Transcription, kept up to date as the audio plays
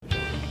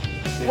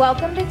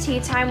Welcome to Tea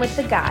Time with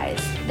the Guys.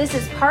 This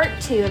is part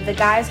 2 of the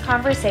guys'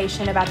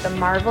 conversation about the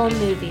Marvel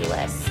movie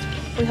list.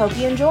 We hope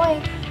you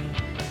enjoy.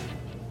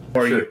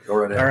 Sure, go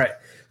right ahead. All right.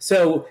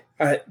 So,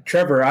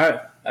 Trevor,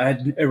 I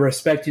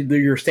respected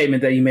your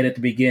statement that you made at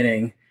the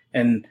beginning,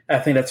 and I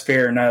think that's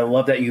fair, and I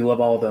love that you love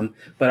all of them.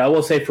 But I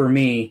will say for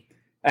me,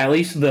 at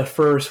least the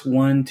first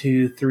 1,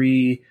 2,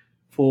 3,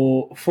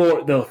 4,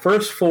 the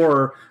first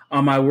 4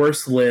 on my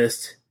worst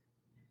list,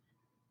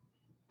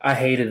 I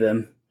hated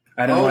them.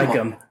 I didn't like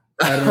them.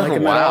 I didn't like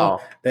them at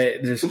all. They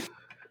just,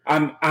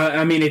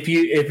 I mean, if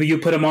you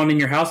put them on in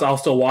your house, I'll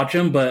still watch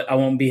them, but I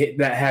won't be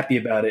that happy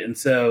about it. And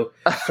so,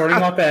 starting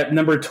off at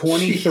number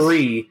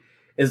 23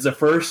 is the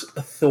first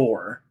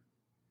Thor,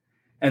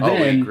 and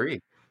then we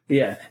agree.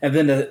 Yeah, and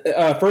then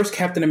the first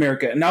Captain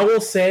America. And I will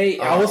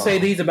say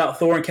these about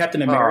Thor and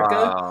Captain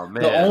America.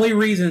 The only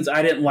reasons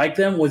I didn't like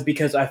them was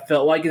because I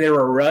felt like they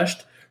were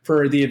rushed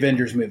for the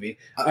Avengers movie.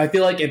 I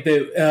feel like if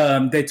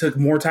they took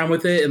more time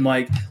with it and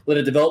like let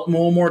it develop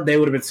more, they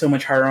would have been so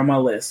much higher on my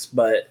list.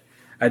 But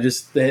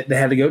they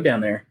had to go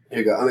down there. Here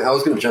you go. I mean, I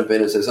was going to jump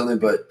in and say something,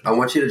 but I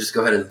want you to just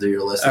go ahead and do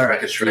your list. All and right. I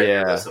can straight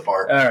your list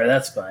apart. All right,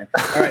 that's fine.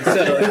 All right,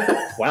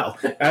 so wow.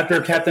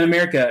 After Captain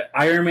America,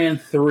 Iron Man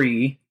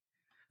 3,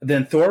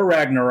 then Thor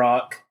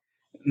Ragnarok,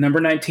 number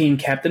 19,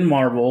 Captain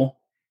Marvel,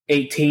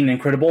 18,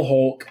 Incredible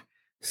Hulk,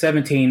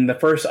 17, the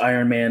first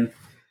Iron Man,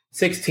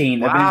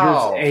 16,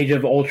 Avengers Age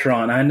of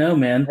Ultron. I know,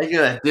 man. How you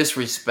going to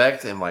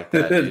disrespect him like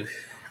that, dude?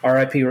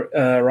 R.I.P.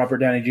 Robert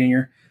Downey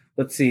Jr.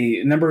 Let's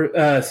see.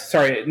 Number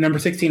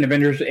 16,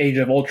 Avengers Age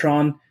of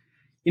Ultron.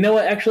 You know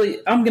what? Actually,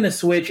 I'm going to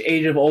switch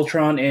Age of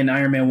Ultron and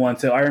Iron Man 1.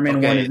 So Iron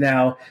Man 1 is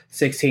now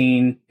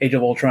 16, Age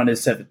of Ultron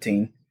is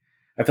 17.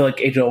 I feel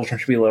like Age of Ultron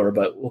should be lower,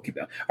 but we'll keep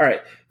that. All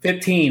right.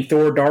 15,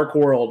 Thor Dark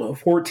World.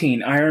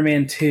 14, Iron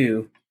Man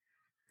 2.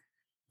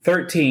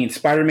 13,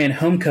 Spider-Man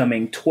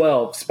Homecoming.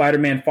 12,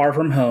 Spider-Man Far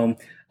From Home.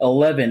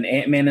 11,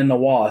 Ant-Man and the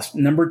Wasp.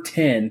 Number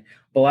 10,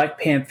 Black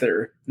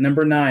Panther.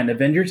 Number 9,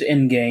 Avengers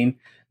Endgame.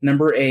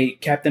 Number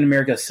 8, Captain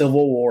America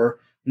Civil War.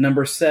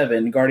 Number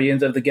 7,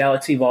 Guardians of the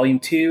Galaxy Volume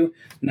 2.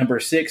 Number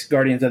 6,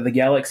 Guardians of the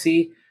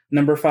Galaxy.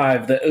 Number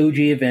 5, the OG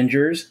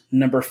Avengers.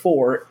 Number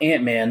 4,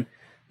 Ant-Man.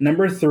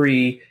 Number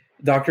 3,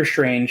 Doctor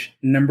Strange.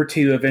 Number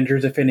 2,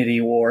 Avengers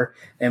Infinity War.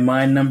 And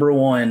my number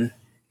 1,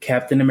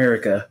 Captain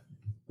America,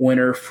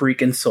 Winter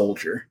Freaking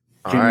Soldier.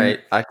 All right.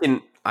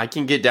 I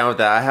can get down with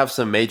that. I have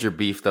some major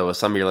beef, though, with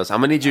some of your lists. I'm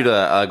going to need you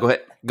to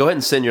go ahead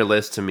and send your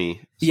list to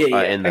me. Yeah,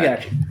 I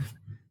got you.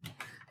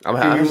 I'm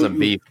having some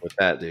beef with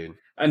that, dude.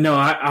 No,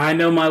 I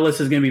know my list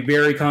is going to be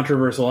very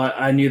controversial.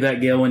 I knew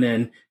that going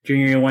in.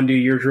 Junior, you want to do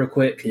yours real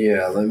quick?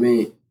 Yeah,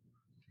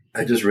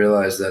 I just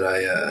realized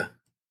that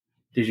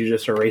Did you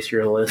just erase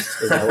your list?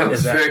 I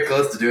was very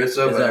close to doing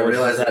so, but I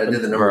realized that I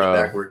did the numbers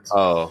backwards.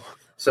 Oh.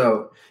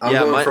 So, I'm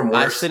going from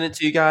worst. I sent it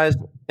to you guys,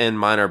 and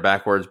mine are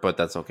backwards, but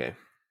that's okay.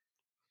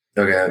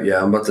 Okay,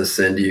 yeah, I'm about to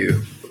send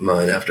you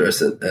mine after I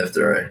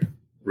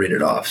read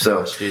it off.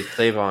 So, dude,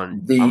 save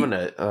on. I'm going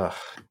to...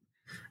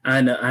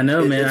 I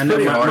know, man. I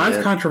know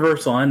mine's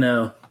controversial. I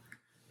know.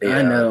 Yeah,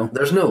 I know.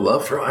 There's no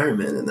love for Iron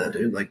Man in that,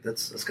 dude. Like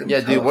that's gonna be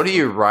tough. Dude. What are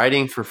you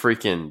writing for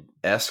freaking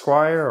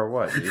Esquire or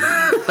what, dude?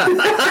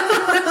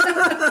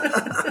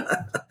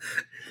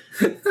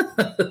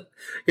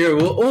 Here,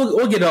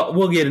 we'll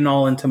get it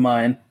all into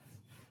mine.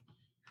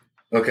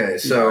 Okay,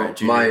 so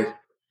my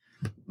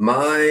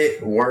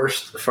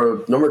worst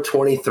for number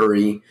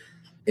 23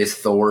 is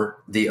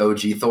Thor, the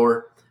OG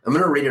Thor. I'm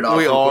gonna read it off.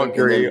 We all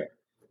agree.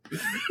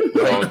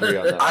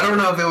 I don't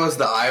know if it was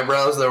the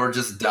eyebrows that were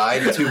just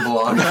dyed too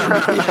blonde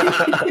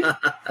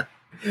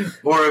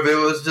or if it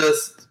was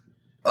just,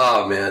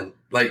 oh man,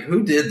 like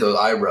who did those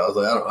eyebrows?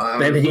 Like, I'm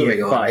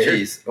moving on.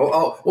 Jeez.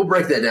 We'll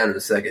break that down in a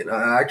second.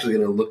 I'm actually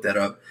going to look that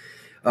up.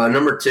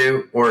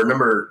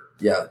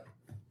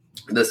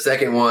 The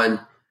second one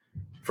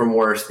from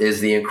worst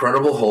is the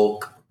Incredible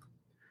Hulk.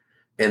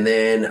 And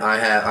then I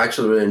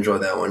actually really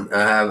enjoyed that one. I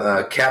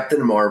have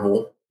Captain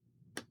Marvel,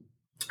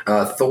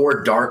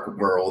 Thor Dark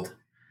World,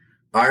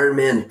 Iron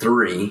Man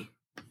 3,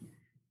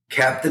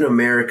 Captain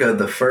America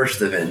the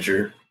First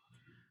Avenger,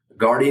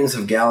 Guardians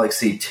of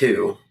Galaxy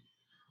 2,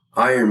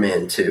 Iron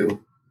Man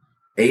 2,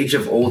 Age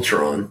of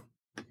Ultron,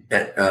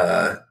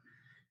 and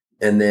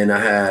then I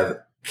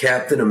have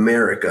Captain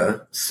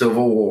America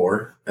Civil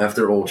War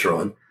after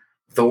Ultron,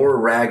 Thor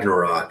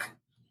Ragnarok,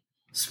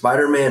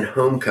 Spider-Man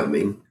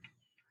Homecoming,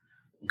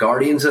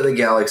 Guardians of the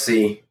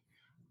Galaxy,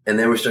 and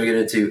then we start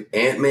getting into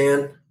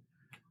Ant-Man,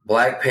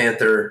 Black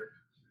Panther,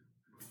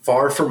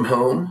 Far From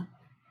Home,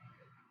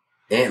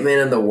 Ant-Man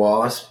and the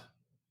Wasp,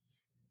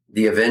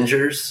 The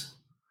Avengers,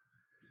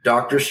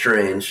 Doctor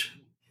Strange,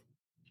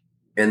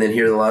 and then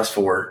here are the last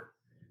 4.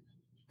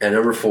 And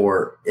number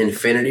 4,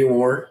 Infinity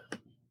War.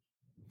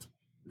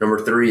 Number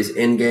 3 is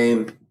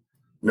Endgame.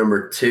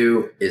 Number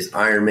 2 is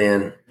Iron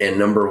Man. And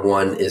number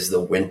 1 is the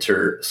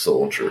Winter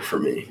Soldier for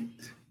me.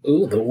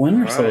 Ooh, the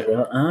Winter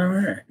Soldier. All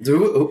right.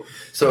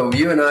 So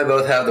you and I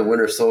both have the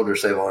Winter Soldier,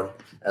 Savon,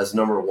 as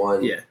number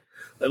 1. Yeah.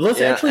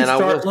 Let's actually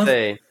start. I will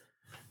say,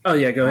 oh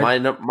yeah, go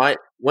ahead.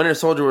 Winter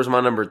Soldier was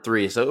my number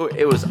 3, so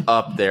it was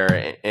up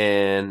there.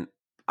 And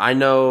I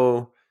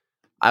know,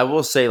 I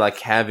will say, like,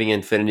 having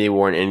Infinity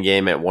War and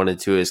Endgame at 1 and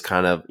 2 is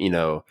kind of,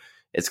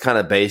 it's kind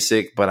of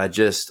basic. But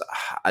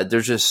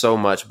there's just so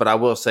much. But I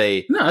will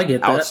say, no, I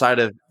get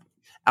that.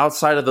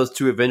 Outside of those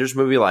two Avengers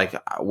movie, like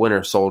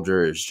Winter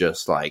Soldier is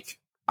just like,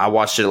 I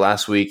watched it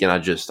last week and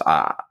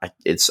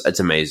it's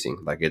amazing.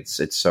 Like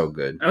it's so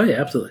good. Oh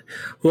yeah, absolutely.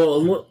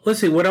 Well, let's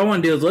see. What I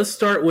want to do is let's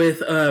start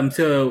with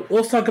so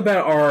let's talk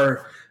about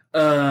our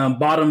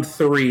bottom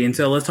 3, and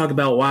so let's talk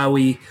about why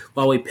we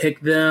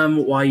picked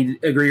them, why you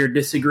agree or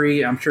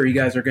disagree. I'm sure you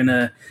guys are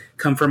gonna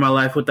come for my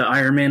life with the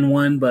Iron Man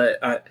one, but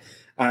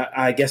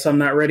I guess I'm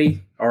not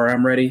ready, or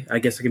I'm ready. I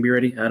guess I can be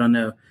ready. I don't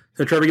know.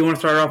 So Trevor, you want to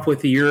start off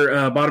with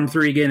your bottom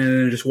 3 again, and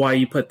then just why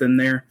you put them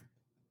there?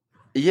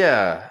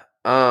 Yeah.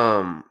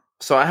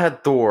 So I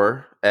had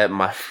Thor at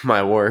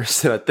my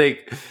worst, and I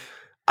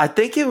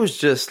think it was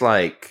just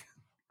like,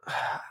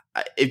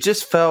 it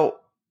just felt,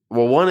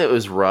 well, one, it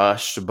was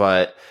rushed,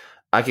 but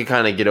I could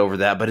kind of get over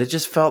that, but it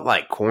just felt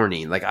like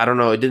corny. Like, I don't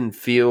know, it didn't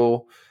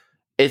feel,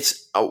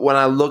 when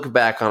I look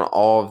back on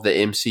all of the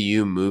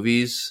MCU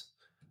movies,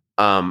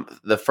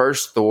 the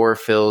first Thor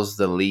feels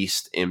the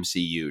least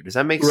MCU. Does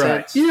that make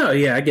sense?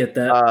 Yeah, I get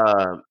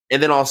that.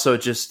 And then also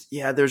just,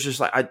 there's just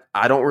like,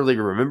 I don't really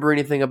remember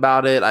anything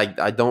about it.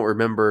 I don't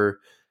remember.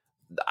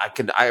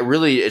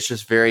 It's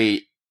just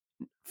very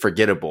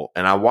forgettable.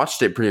 And I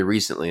watched it pretty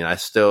recently, and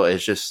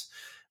it's just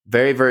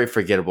very, very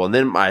forgettable. And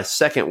then my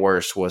second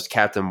worst was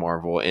Captain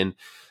Marvel. And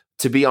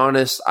to be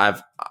honest,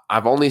 I've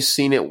only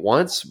seen it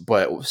once,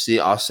 but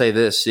I'll say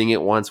this: seeing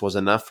it once was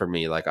enough for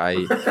me. Like I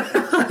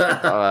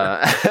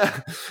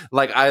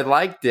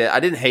liked it.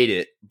 I didn't hate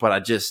it,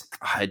 but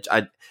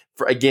it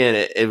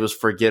was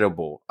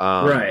forgettable.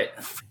 Right.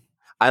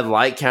 I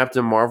like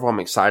Captain Marvel. I'm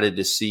excited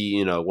to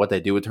see, what they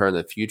do with her in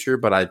the future,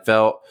 but I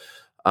felt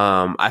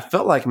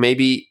like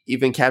maybe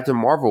even Captain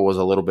Marvel was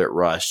a little bit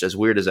rushed, as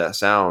weird as that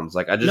sounds.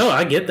 Like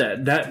I get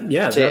that.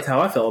 That's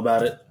how I feel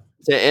about it.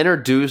 To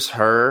introduce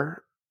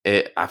her,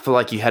 I feel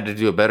like you had to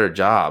do a better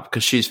job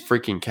because she's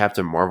freaking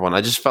Captain Marvel. And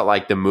I just felt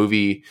like the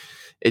movie,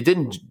 it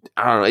didn't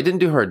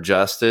do her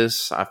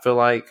justice. I feel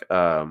like,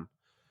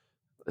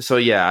 so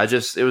yeah,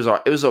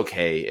 it was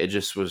okay. It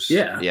just was,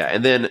 yeah.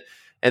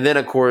 And then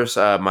of course,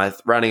 my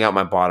rounding out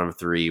my bottom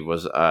 3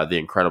 was the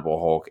Incredible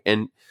Hulk,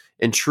 and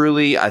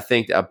truly, I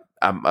think a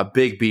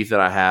big beef that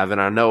I have, and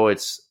I know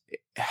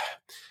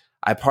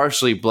I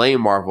partially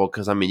blame Marvel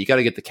because you got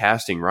to get the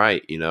casting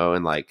right,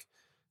 and like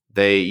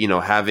they,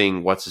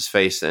 having what's his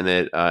face in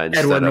it instead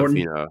Edward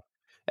Norton. of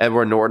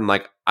Edward Norton.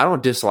 Like, I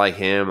don't dislike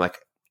him. Like,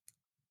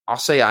 I'll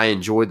say I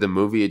enjoyed the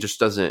movie. It just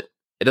doesn't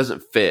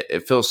fit.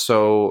 It feels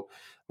so.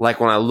 Like,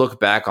 when I look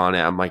back on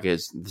it, I'm like,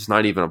 it's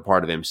not even a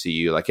part of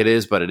MCU. Like, it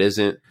is, but it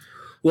isn't.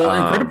 Well,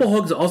 Incredible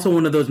Hulk is also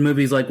one of those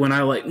movies. Like,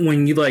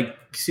 when you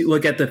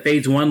look at the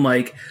phase 1,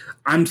 like,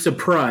 I'm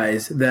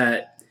surprised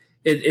that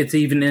it's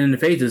even in the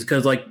phases,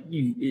 because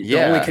the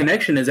only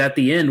connection is at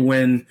the end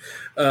when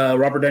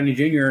Robert Downey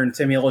Jr. and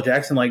Samuel L.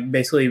 Jackson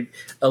basically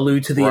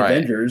allude to the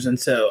Avengers, and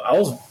so I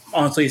was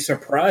honestly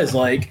surprised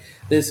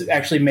this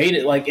actually made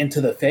it into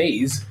the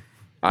phase.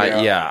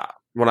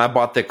 When I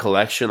bought the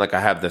collection, I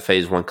have the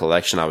Phase 1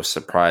 collection, I was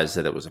surprised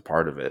that it was a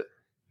part of it.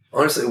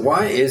 Honestly,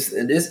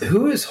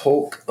 who is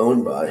Hulk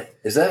owned by?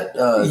 Is that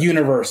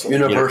Universal?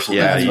 Universal,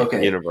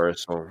 okay.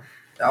 Universal.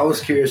 I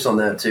was curious on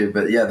that too,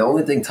 but yeah, the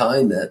only thing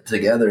tying that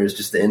together is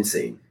just the end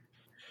scene.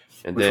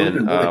 And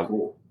then, really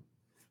cool.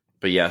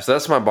 But yeah, so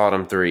that's my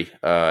bottom 3,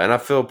 and I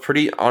feel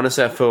pretty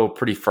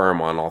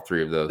firm on all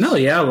 3 of those. No,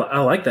 yeah,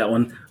 I like that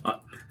one.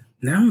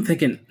 Now I'm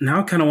thinking. Now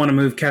I kind of want to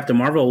move Captain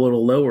Marvel a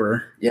little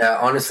lower. Yeah,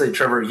 honestly,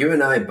 Trevor, you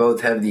and I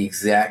both have the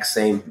exact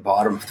same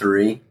bottom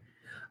 3,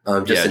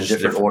 just in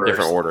different orders.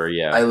 Different order,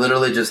 yeah. I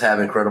literally just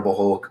have Incredible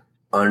Hulk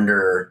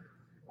under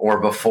or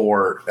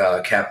before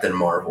Captain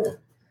Marvel.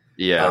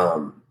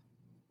 Yeah.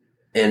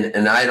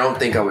 And I don't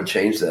think I would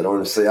change that,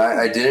 honestly.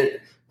 I didn't,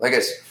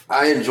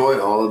 I enjoy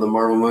all of the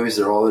Marvel movies.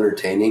 They're all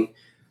entertaining.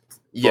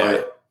 Yeah.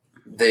 But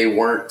they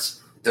weren't,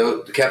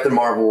 Captain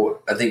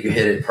Marvel, I think you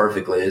hit it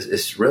perfectly.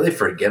 It's really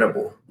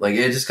forgettable.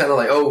 It's just kind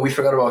of we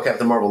forgot about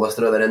Captain Marvel. Let's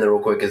throw that in there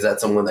real quick. Is that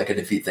someone that could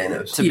defeat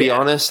Thanos? To be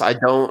honest, I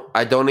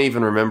don't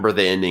even remember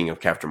the ending of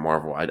Captain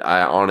Marvel.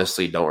 I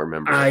honestly don't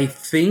remember. I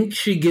think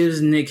she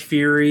gives Nick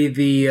Fury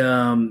the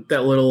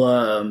that little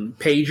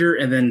pager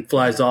and then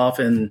flies off,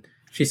 and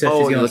she says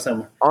she's going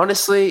somewhere.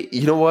 Honestly,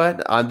 you know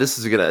what? This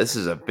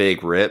is a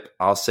big rip.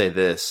 I'll say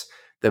this: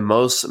 the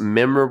most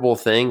memorable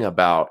thing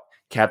about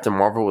Captain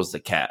Marvel was the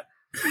cat.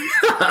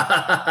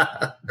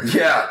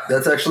 Yeah,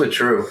 that's actually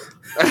true.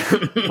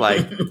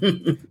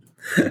 I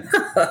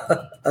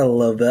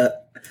love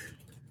that.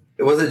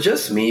 Was it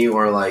just me,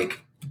 or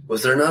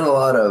was there not a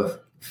lot of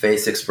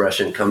face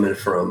expression coming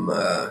from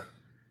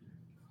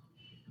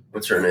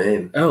what's her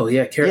name? Oh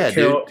yeah,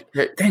 Carol.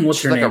 Dang,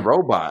 what's her name? She's like a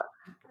robot.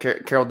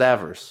 Carol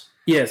Danvers.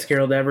 Yes,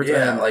 Carol Danvers.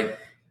 Yeah,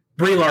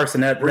 Brie Larson.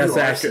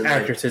 That's the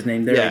actress's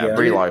name. There you go.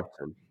 Brie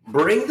Larson.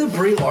 bring the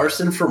Brie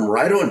Larson from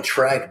Right on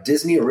Track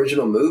Disney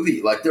original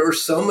movie. Like, there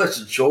was so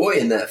much joy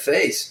in that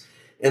face.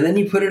 And then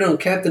you put it on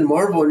Captain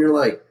Marvel and you're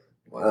like,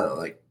 wow,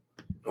 like,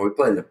 are we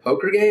playing a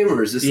poker game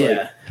or is this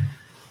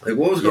like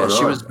what was going on?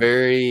 She was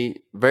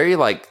very, very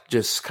like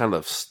just kind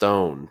of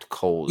stoned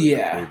cold in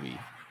the movie.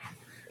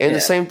 And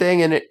the same thing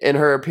in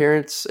her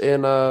appearance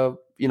in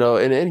in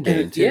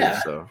Endgame too.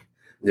 Yeah. So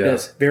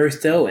yes, very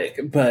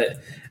stoic. But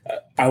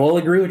I will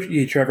agree with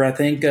you, Trevor. I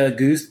think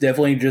Goose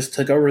definitely just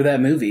took over that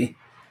movie.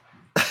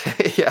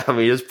 Yeah, I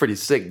mean it's pretty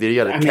sick, dude.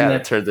 You got a cat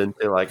that turns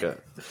into like a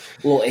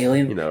little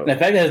alien. The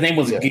fact that his name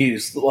was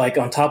Goose, like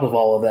on top of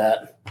all of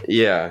that.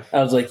 Yeah.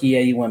 I was like, yeah,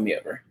 you won me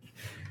over.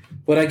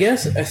 But I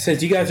guess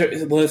since you guys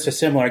are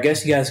similar, I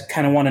guess you guys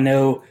kind of want to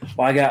know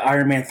why I got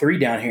Iron Man 3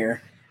 down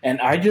here.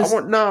 And I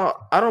don't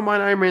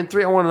mind Iron Man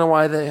 3. I want to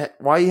know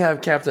why you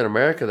have Captain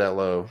America that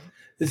low.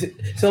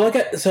 So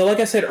like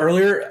I said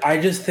earlier,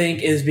 I just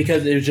think is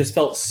because it just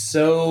felt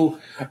so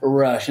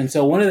rushed. And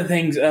so one of the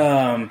things,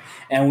 and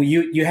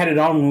you had it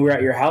on when we were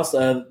at your house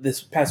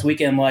this past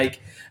weekend,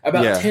 like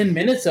about 10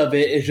 minutes of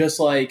it is just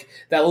like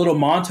that little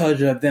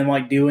montage of them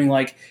like doing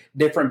like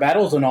different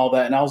battles and all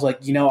that. And I was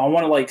like, I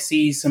want to like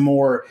see some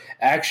more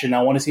action.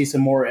 I want to see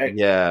some more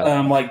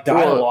like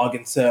dialogue.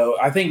 And so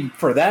I think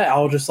for that,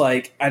 I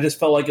just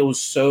felt like it was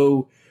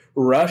so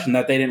rushed and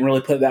that they didn't really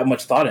put that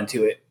much thought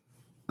into it.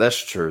 That's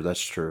true.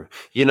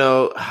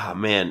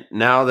 Man,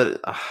 now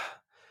that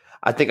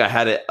I think I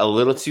had it a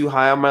little too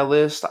high on my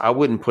list, I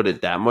wouldn't put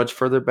it that much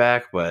further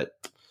back, but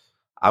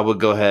I would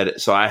go ahead.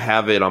 So I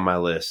have it on my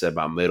list at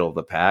about middle of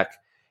the pack,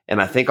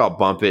 and I think I'll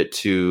bump it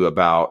to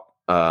about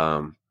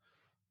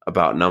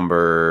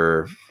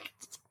number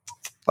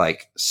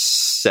like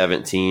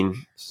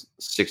 17,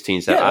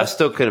 16, 17. I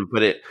still couldn't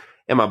put it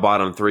in my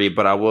bottom 3,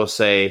 but I will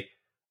say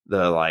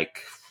there's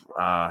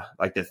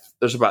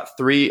about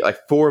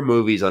 4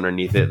 movies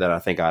underneath it that I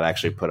think I'd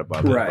actually put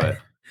above it. Right.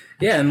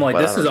 And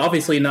this is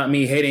obviously not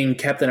me hating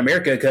Captain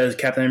America because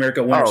Captain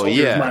America Winter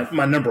Soldier is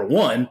my number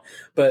 1.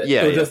 But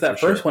it was just that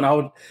first one.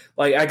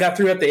 I got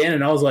through at the end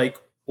and I was like,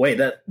 wait,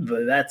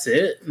 that's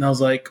it? And I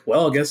was like,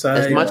 well, I guess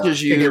I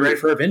get ready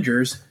for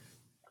Avengers.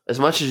 As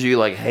much as you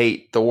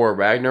hate Thor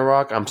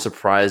Ragnarok, I'm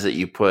surprised that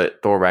you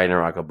put Thor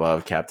Ragnarok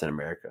above Captain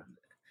America.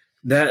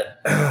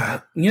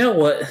 That you know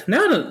what?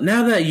 Now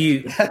that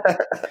you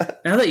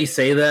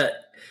say that,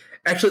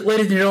 actually,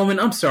 ladies and gentlemen,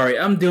 I'm sorry,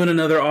 I'm doing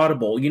another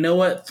audible. You know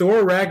what?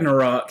 Thor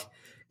Ragnarok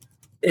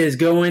is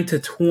going to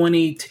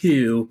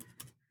 22,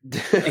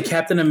 and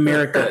Captain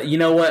America. You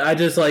know what? I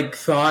just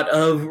thought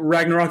of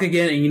Ragnarok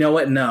again, and you know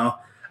what? No,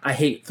 I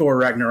hate Thor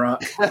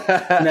Ragnarok.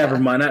 Never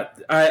mind.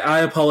 I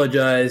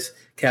apologize,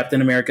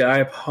 Captain America. I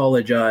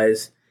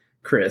apologize,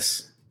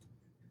 Chris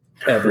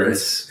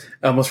Evans.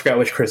 I almost forgot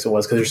which Chris it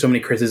was because there's so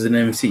many Chris's in the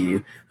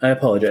MCU. I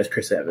apologize,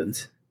 Chris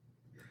Evans.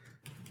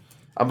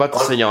 I'm about to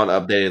send y'all an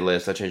updated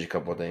list. I changed a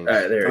couple of things. All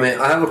right,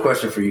 I have a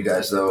question for you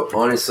guys, though.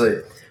 Honestly,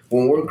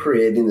 when we're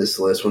creating this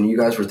list, when you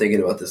guys were thinking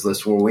about this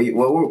list,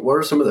 what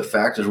are some of the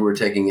factors we were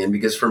taking in?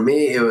 Because for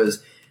me, it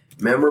was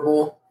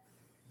memorable,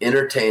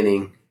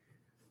 entertaining,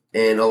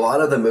 and a lot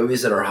of the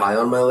movies that are high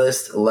on my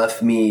list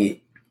left me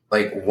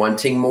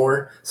wanting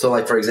more.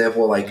 So for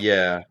example,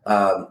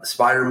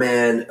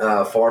 Spider-Man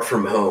Far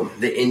From Home,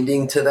 the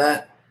ending to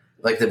that,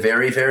 the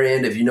very, very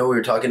end, if you know what we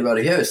were talking about,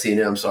 if you haven't seen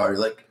it, I'm sorry.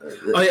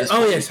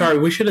 Sorry.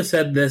 We should have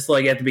said this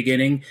at the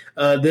beginning.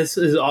 This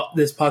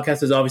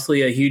podcast is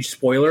obviously a huge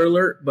spoiler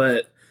alert,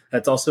 but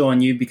that's also on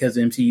you because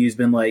the MCU's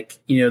been the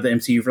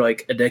MCU for a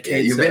decade. Yeah,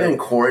 you've been in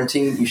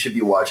quarantine. You should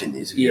be watching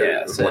these.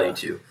 Planning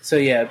to. So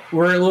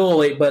we're a little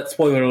late, but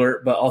spoiler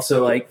alert. But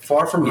also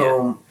Far From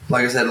Home,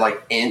 like I said,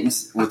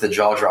 ends with the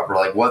jaw dropper.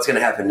 What's going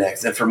to happen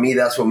next? And for me,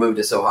 that's what moved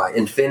it so high.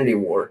 Infinity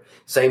War,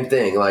 same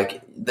thing.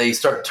 They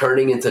start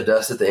turning into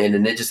dust at the end,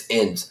 and it just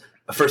ends.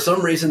 For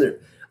some reason,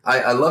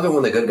 I love it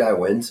when the good guy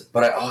wins,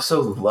 but I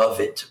also love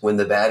it when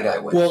the bad guy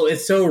wins. Well,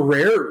 it's so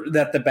rare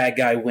that the bad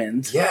guy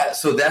wins. Yeah,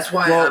 so that's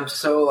why I'm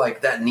so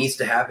that needs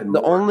to happen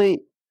more.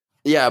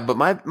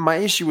 But my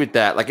issue with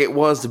that, it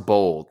was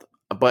bold,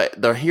 but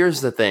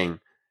here's the thing.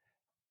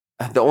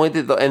 The only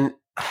thing, and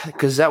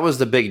because that was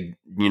the big,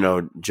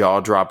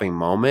 jaw-dropping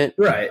moment.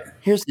 Right.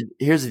 Here's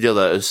the deal,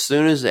 though. As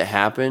soon as it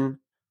happened,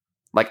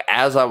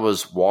 as I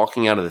was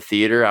walking out of the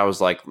theater, I was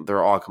like,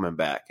 they're all coming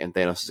back, and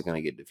Thanos is going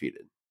to get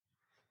defeated.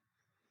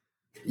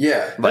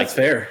 Yeah, that's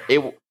fair.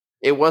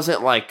 It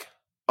wasn't I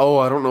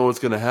don't know what's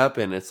going to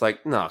happen. It's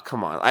no,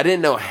 come on. I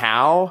didn't know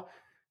how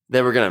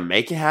they were going to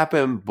make it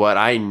happen, but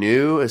I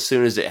knew as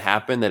soon as it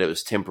happened that it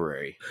was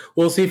temporary.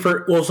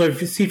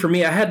 For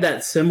me, I had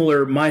that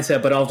similar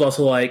mindset, but I was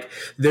also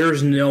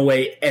there's no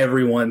way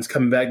everyone's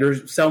coming back.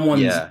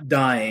 Someone's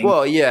dying.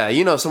 Well, yeah,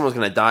 someone's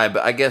going to die,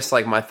 but I guess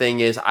my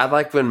thing is I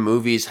like when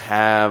movies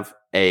have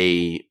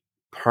a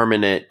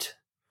permanent,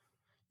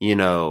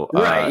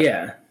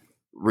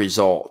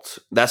 result.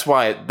 That's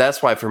why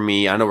for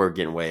me, I know we're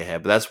getting way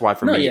ahead, but that's why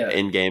for me,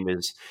 Endgame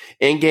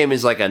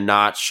is a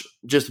notch.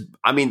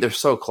 They're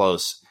so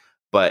close,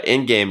 but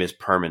Endgame is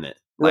permanent.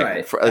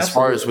 Right. As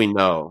far as we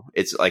know,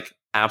 it's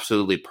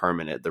absolutely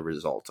permanent, the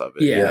result of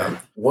it. Yeah.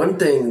 One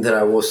thing that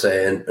I will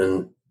say,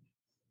 and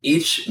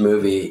each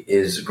movie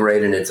is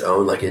great in its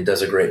own, like it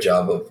does a great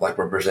job of like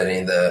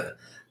representing the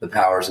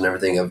powers and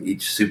everything of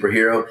each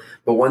superhero.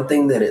 But one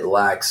thing that it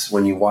lacks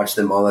when you watch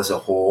them all as a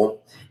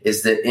whole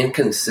is the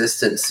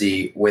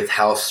inconsistency with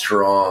how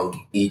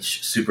strong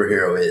each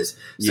superhero is.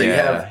 So you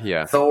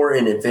have Thor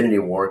in Infinity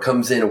War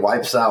comes in and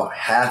wipes out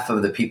half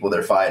of the people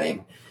they're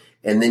fighting.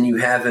 And then you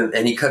have him,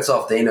 and he cuts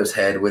off Thanos'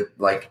 head with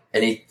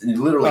and he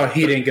literally. Oh,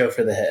 he didn't go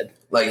for the head.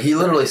 Like he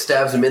literally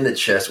stabs him in the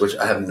chest, which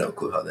I have no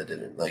clue how that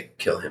didn't like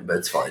kill him, but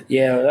it's fine.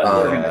 Yeah, we're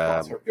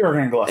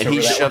gonna gloss over and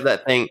he shoved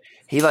that thing.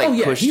 He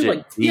pushed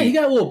it. He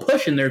got a little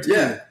push in there too.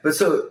 Yeah, but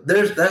so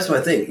that's my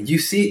thing. You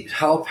see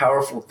how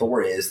powerful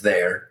Thor is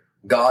there,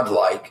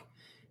 godlike,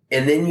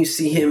 and then you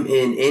see him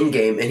in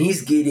Endgame, and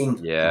he's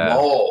getting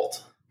mauled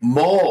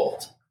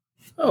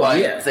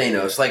by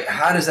Thanos. Like,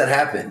 how does that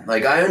happen?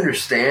 Like, I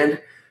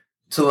understand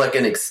to like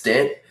an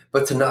extent.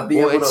 But to not be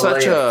able to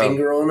lay a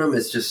finger on them,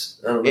 it's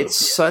just, I don't know. It's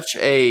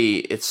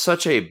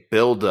such a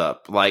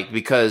buildup, like,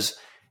 because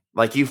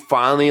like you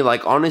finally,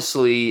 like,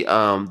 honestly,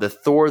 the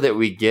Thor that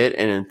we get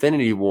in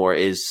Infinity War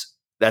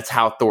that's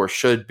how Thor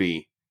should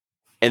be.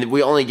 And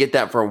we only get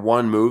that for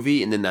one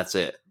movie and then that's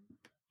it.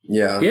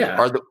 Yeah. Yeah.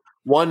 Or the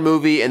one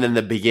movie and then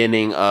the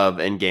beginning of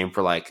Endgame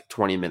for like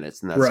 20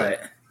 minutes and that's it.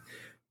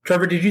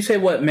 Trevor, did you say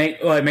what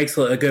makes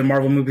a good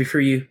Marvel movie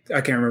for you?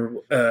 I can't remember.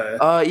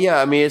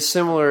 Yeah, I mean, it's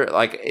similar.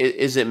 Like,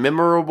 is it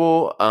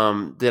memorable?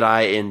 Did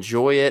I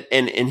enjoy it?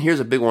 And here's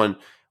a big one.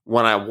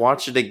 When I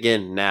watch it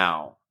again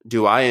now,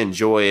 do I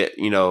enjoy it,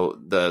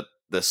 the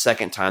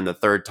second time, the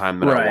third time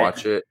that I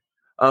watch it?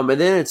 And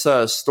then it's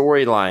a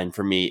storyline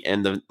for me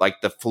and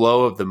the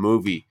flow of the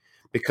movie.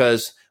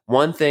 Because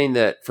one thing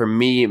that, for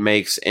me,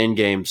 makes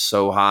Endgame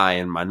so high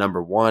and my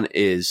number one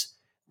is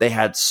they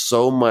had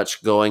so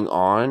much going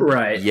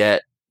on,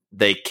 yet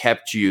they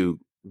kept you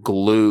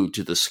glued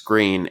to the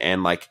screen.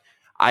 And like,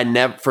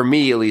 for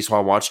me, at least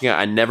while watching it,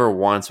 I never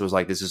once was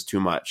like, this is too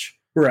much.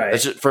 Right.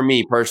 It's just, for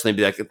me personally,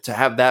 be like, to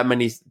have that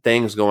many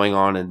things going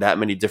on and that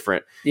many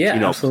different,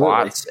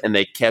 plots, and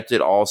they kept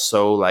it all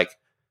so like,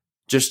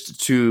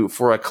 just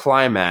for a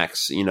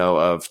climax,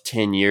 of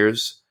 10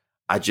 years.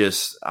 I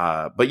just,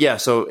 but yeah,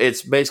 so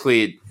it's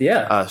basically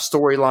a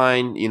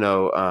storyline,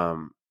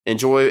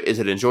 is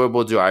it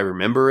enjoyable? Do I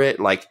remember it?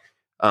 Like,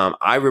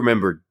 I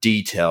remember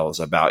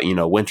details about,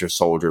 Winter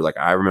Soldier. Like,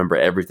 I remember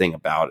everything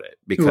about it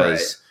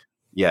because,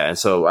 and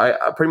so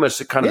I pretty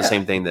much kind of the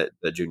same thing that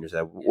Junior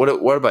said.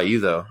 What about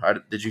you though?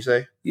 Did you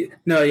say?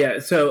 No, yeah.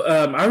 So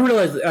I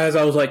realized as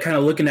I was like kind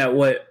of looking at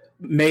what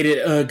made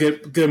it a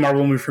good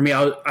Marvel movie for me,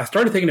 I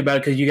started thinking about it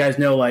because you guys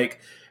know like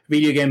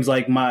video games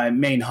like my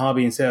main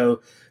hobby, and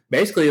so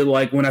basically,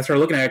 like when I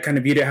started looking at it, I kind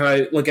of viewed it how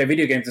I look at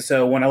video games. And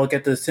so when I look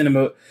at the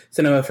cinema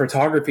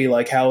photography,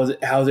 like how is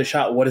it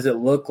shot? What does it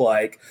look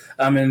like?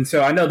 And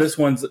so I know this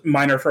one's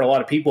minor for a lot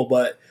of people,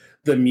 but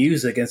the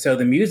music, and so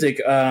the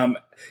music,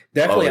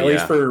 definitely at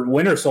least for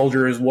Winter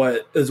Soldier is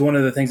one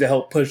of the things that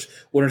helped push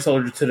Winter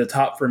Soldier to the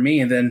top for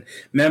me. And then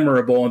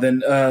memorable, and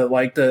then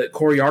like the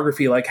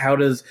choreography, like how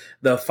does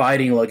the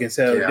fighting look? And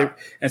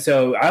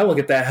so I look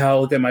at that how I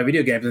look at my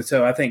video games, and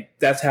so I think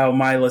that's how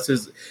my list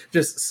is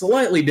just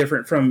slightly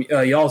different from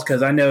y'all's,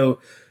 because I know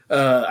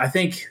I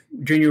think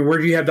Junior, where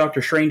do you have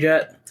Doctor Strange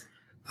at?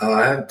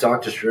 I have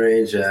Doctor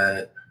Strange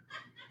at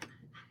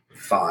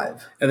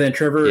 5. And then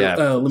Trevor,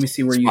 let me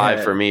see where you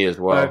 5 for me as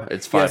well.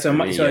 It's 5 for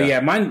me.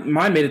 So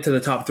mine made it to the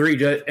top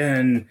 3,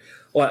 and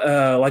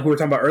like we were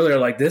talking about earlier,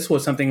 like this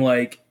was something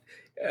like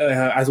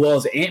as well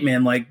as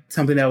Ant-Man, like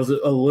something that was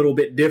a little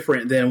bit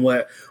different than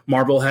what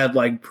Marvel had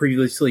like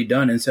previously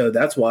done, and so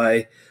that's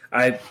why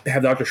I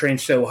have Doctor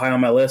Strange so high on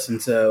my list. And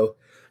so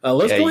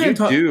let's go ahead and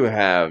talk. You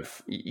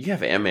have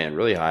Ant-Man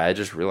really high. I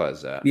just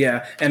realized that.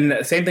 Yeah,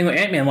 and same thing with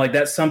Ant-Man. Like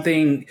that's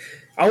something.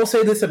 I will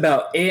say this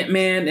about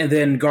Ant-Man and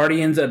then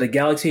Guardians of the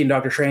Galaxy and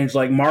Doctor Strange.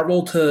 Like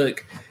Marvel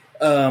took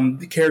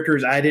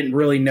characters I didn't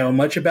really know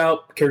much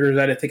about, characters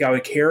I didn't think I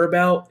would care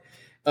about,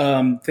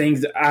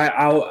 things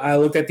I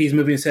looked at these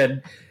movies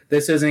and said,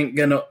 this isn't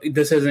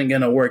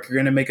gonna work. You're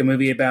gonna make a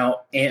movie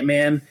about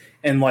Ant-Man,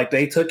 and like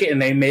they took it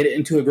and they made it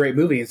into a great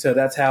movie. And so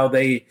that's how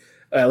they.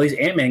 At least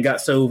Ant-Man got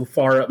so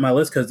far up my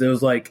list because it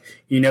was like,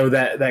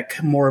 that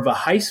more of a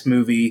heist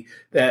movie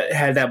that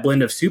had that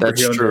blend of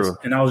superhero.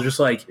 And I was just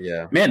like,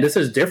 man, this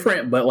is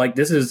different, but like,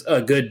 this is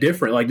a good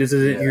different. Like, this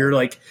isn't your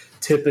like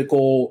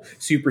typical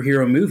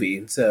superhero movie.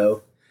 And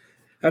so,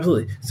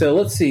 absolutely. So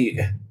let's see.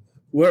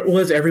 What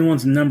was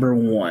everyone's number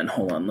one?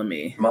 Hold on,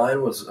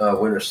 Mine was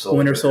Winter Soldier.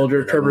 Winter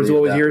Soldier. Trevor's,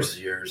 what was yours? Was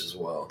yours as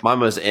well.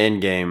 Mine was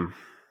Endgame.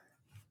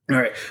 All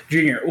right,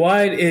 Junior.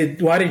 Why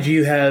did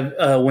you have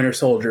Winter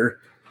Soldier?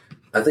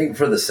 I think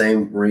for the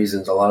same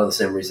reasons, a lot of the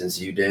same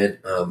reasons you did,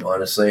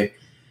 honestly.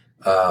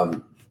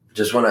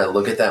 Just when I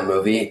look at that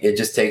movie, it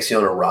just takes you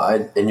on a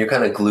ride, and you're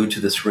kind of glued to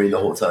the screen the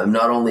whole time.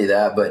 Not only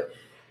that, but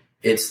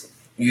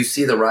you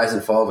see the rise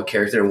and fall of a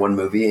character in one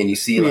movie, and you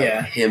see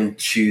him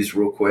choose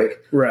real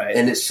quick. Right.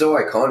 And it's so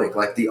iconic,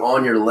 like the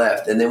on your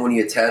left. And then when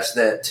you attach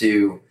that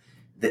to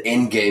the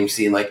end game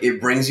scene, like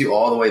it brings you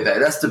all the way back.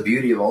 That's the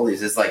beauty of all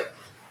these. It's like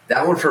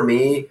that one for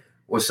me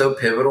was so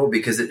pivotal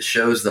because it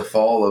shows the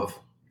fall of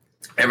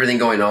everything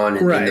going on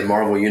in the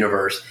Marvel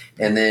universe,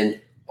 and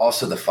then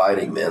also the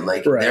fighting, man.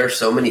 Like there are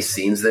so many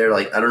scenes there.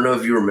 Like I don't know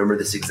if you remember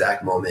this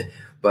exact moment,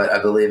 but I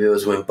believe it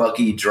was when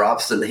Bucky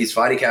he's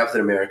fighting Captain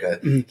America.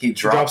 He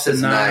drops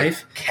his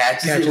knife,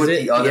 catches it with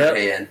the other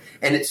hand,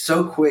 and it's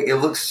so quick. It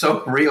looks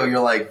so real. You're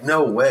like,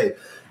 no way.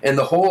 And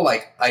the whole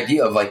like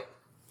idea of like,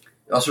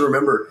 I also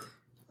remember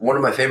one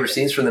of my favorite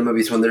scenes from the movie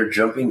is when they're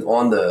jumping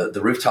on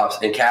the rooftops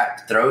and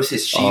Cap throws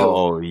his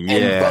shield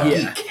and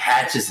Bucky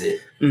catches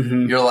it.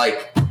 You're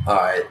like, all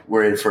right,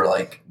 we're in for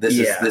like, this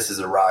is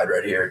a ride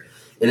right here.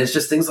 And it's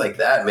just things like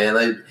that, man.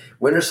 Like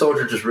Winter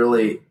Soldier just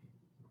really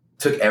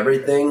took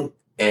everything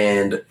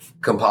and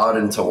compiled it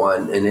into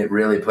one, and it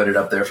really put it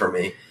up there for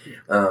me.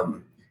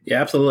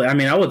 Yeah, absolutely. I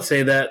mean, I would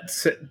say that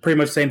pretty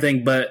much the same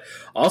thing, but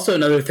also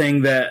another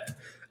thing that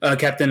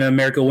Captain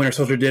America Winter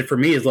Soldier did for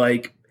me is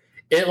like,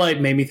 it like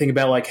made me think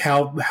about like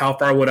how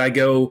far would I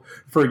go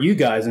for you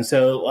guys, and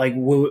so like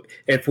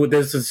if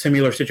this is a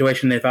similar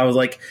situation, if I was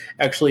like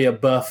actually a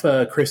buff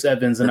Chris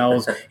Evans and I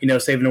was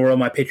saving the world in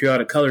my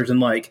patriotic colors, and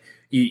like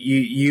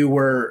you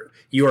were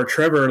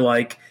Trevor,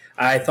 like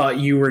I thought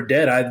you were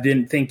dead. I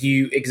didn't think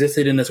you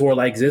existed in this world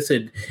I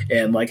existed,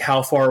 and like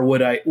how far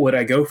would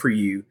I go for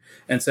you?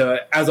 And so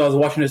as I was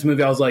watching this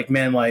movie, I was like,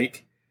 man,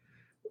 like.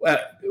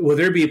 Will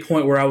there be a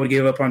point where I would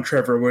give up on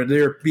Trevor? Will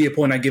there be a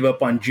point I give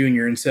up on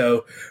Junior? And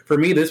so for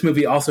me, this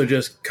movie also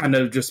just kind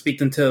of just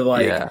speaks into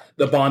like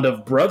the bond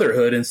of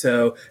brotherhood. And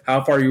so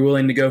how far are you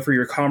willing to go for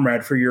your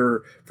comrade, for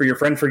your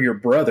friend, for your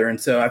brother? And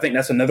so I think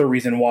that's another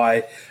reason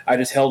why I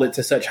just held it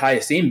to such high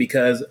esteem,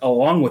 because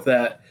along with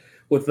that,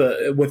 with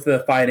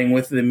the fighting,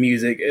 with the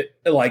music,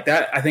 like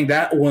that, I think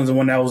that one's the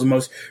one that was the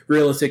most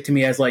realistic to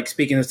me as like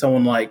speaking to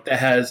someone like that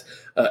has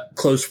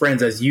close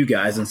friends as you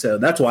guys, and so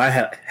that's why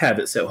I have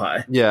it so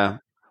high. Yeah,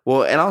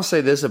 well, and I'll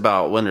say this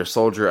about Winter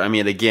Soldier. I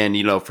mean, again,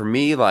 for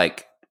me,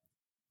 like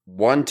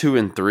 1, 2,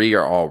 and 3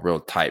 are all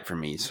real tight for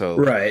me.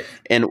 So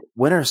and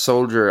Winter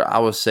Soldier, I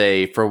would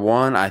say for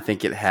one, I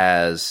think it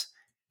has,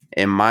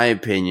 in my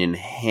opinion,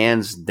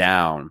 hands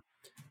down,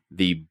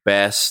 the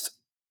best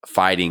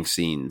fighting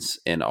scenes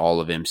in all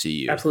of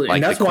MCU. Absolutely.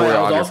 Like and that's why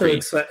I was also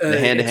excited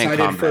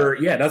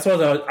combat. That's why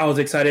I was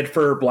excited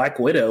for Black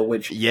Widow,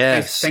 which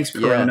thanks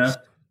Corona.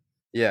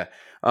 Yeah.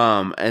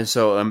 And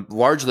so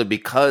largely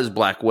because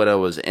Black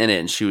Widow was in it,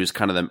 and she was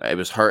kind of it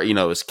was her, it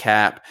was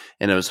Cap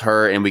and it was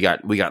her, and we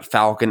got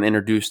Falcon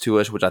introduced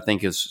to us, which I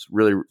think is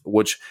really,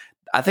 which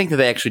I think that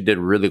they actually did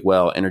really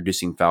well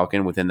introducing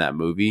Falcon within that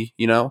movie.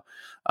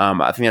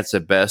 I think that's the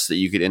best that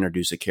you could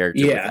introduce a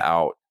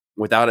character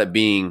without it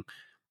being,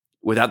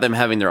 without them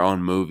having their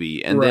own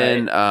movie. And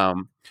then,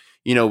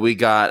 we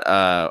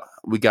got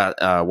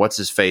what's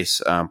his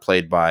face,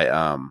 played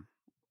by,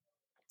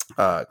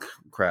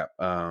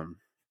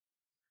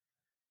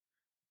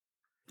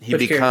 he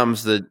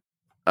becomes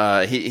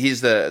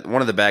he's the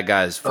one of the bad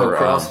guys for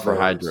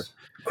Hydra.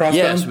 Crossbones?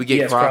 Yes, we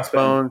get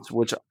Crossbones,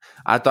 which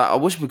I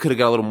wish we could have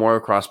got a little more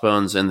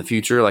Crossbones in the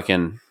future, like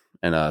in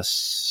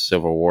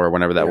Civil War,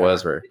 whenever that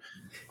was, or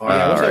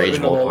Age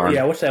of Ultron.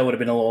 I wish that would have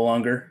been a little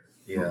longer.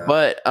 Yeah.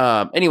 But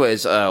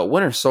anyways,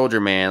 Winter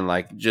Soldier, man,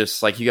 like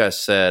just like you guys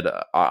said,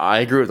 I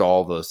agree with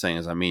all of those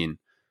things. I mean,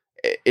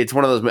 it's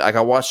one of those, like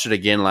I watched it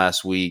again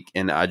last week,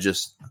 and I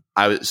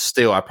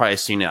probably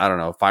seen it, I don't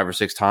know, 5 or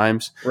 6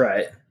 times.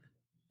 Right.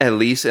 At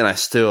least, and I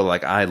still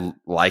I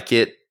like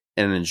it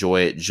and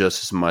enjoy it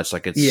just as much.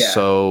 Like it's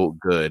so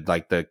good.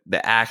 Like the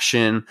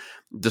action,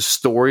 the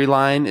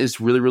storyline is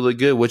really, really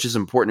good, which is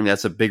important to me.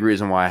 That's a big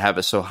reason why I have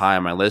it so high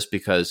on my list,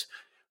 because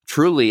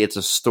truly it's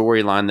a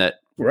storyline that,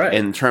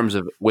 in terms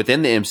of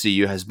within the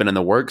MCU, has been in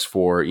the works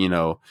for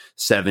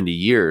 70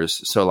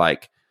 years. So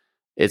like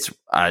it's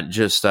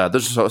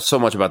there's so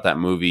much about that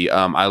movie.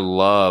 I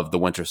love the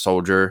Winter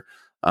Soldier.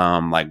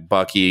 Like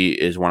Bucky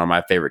is one of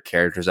my favorite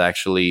characters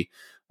actually.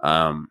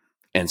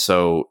 And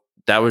so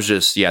that was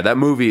just that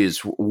movie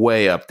is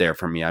way up there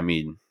for me. I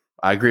mean,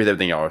 I agree with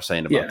everything y'all are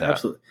saying about that.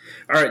 Absolutely.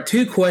 All right,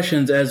 2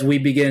 questions as we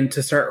begin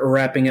to start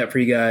wrapping up for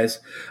you guys.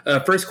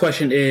 First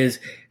question is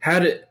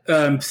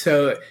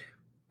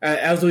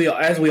as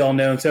we all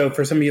know, so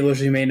for some of you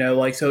listeners who may know,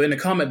 like, so in the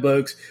comic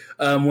books,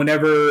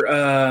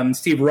 whenever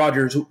Steve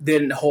Rogers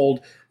didn't hold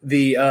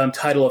the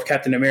title of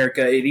Captain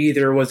America, it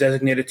either was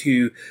designated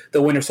to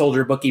the Winter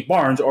Soldier Bucky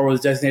Barnes or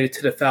was designated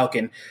to the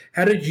Falcon.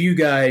 How did you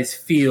guys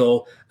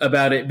feel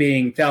about it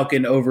being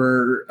Falcon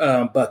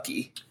over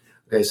Bucky?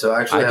 Okay, so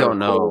actually, I don't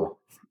know.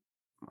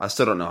 I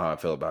still don't know how I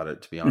feel about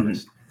it, to be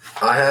honest.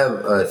 I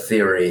have a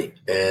theory,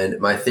 and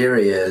my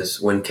theory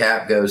is when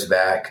Cap goes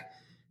back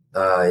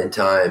in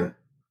time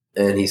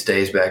and he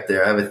stays back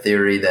there, I have a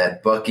theory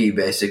that Bucky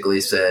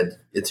basically said,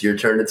 it's your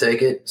turn to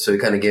take it. So he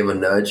kind of gave a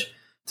nudge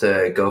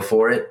to go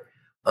for it.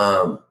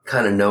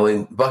 Kind of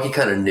knowing, Bucky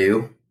kind of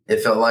knew,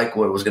 it felt like,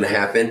 what was going to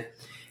happen.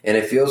 And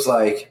it feels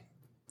like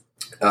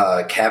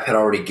Cap had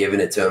already given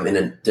it to him in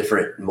a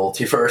different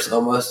multiverse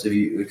almost, if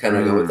you kind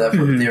of go with that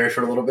theory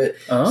for a little bit.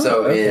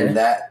 In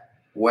that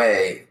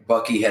way,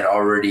 Bucky had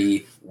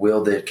already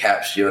wielded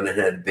Cap Shield and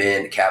had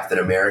been Captain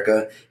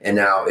America, and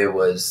now it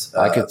was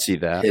I could see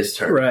that his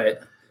turn. Right.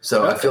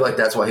 So I feel like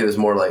that's why he was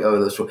more like,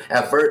 oh, this.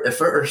 At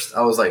first,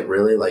 I was like,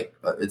 really? Like,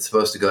 it's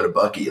supposed to go to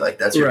Bucky? Like,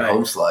 that's your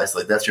home slice?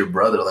 Like, that's your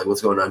brother? Like, what's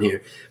going on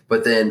here?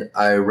 But then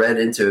I read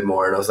into it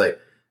more, and I was like,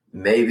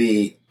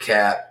 maybe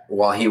Cap,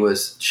 while he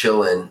was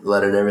chilling,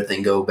 letting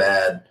everything go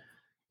bad,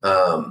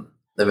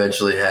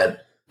 eventually had,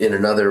 in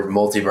another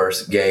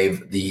multiverse,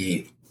 gave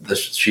the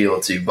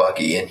shield to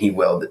Bucky, and he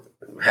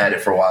had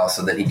it for a while,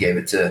 so then he gave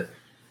it to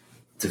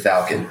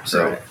Falcon.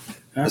 So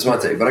that's my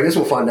take. But I guess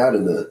we'll find out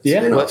in the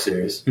spin-off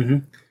series. Mm-hmm.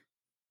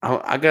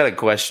 I got a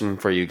question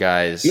for you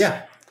guys.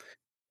 Yeah.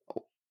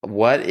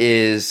 What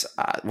is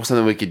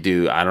something we could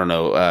do? I don't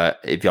know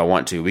if y'all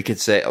want to. We could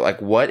say, like,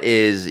 what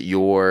is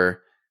your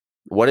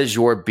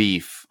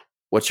beef?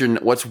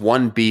 What's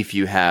one beef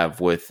you have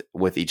with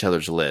each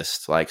other's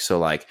list? Like, so,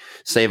 like,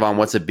 Savon,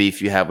 what's a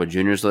beef you have with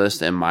Junior's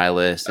list and my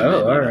list? And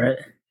all right.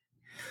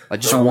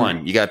 Like, just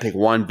one. You got to pick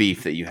one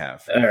beef that you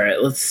have. All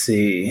right. Let's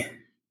see.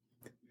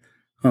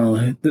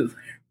 Oh,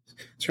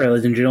 sorry,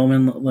 ladies and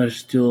gentlemen.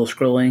 Let's do a little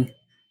scrolling.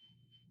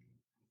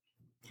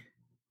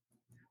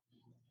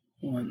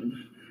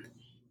 One.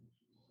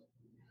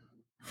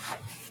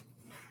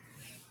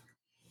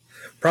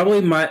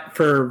 Probably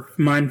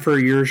mine for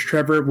yours,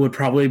 Trevor, would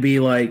probably be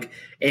like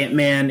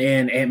Ant-Man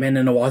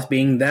and the Wasp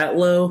being that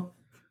low,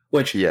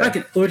 which I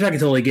could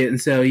totally get.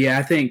 And so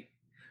I think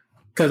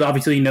because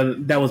obviously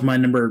that was my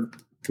number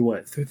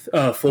 4.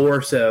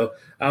 So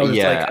I was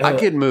like, I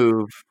could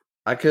move.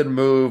 I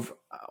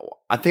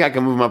think I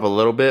can move them up a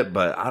little bit,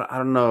 but I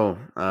don't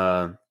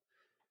know.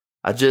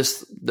 I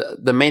just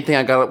the main thing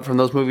I got up from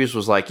those movies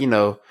was like,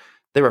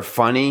 they were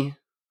funny,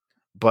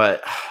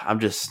 but I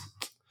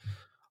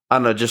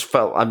don't know,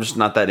 I'm just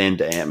not that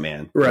into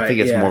Ant-Man. Right, I think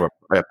it's more of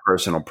a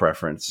personal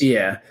preference.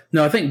 Yeah.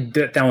 No, I think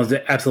that was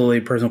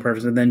absolutely personal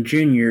preference. And then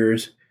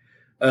Junior's,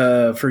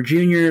 for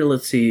Junior,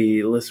 let's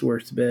see, let's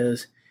work the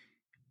best.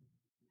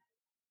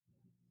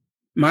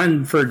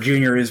 Mine for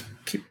Junior is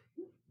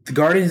the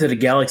Guardians of the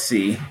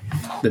Galaxy.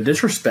 The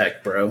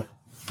disrespect, bro.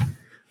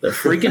 The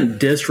freaking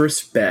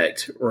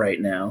disrespect right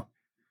now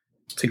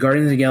to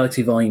Guardians of the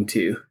Galaxy Volume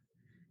 2.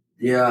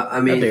 Yeah,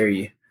 I mean, how dare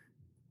you?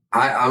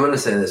 I'm going to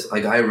say this.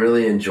 Like, I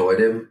really enjoyed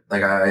him.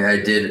 Like,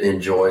 I did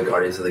enjoy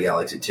Guardians of the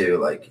Galaxy 2.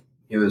 Like,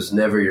 he was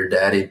never your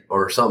daddy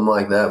or something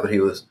like that, but he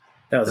was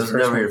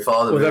never your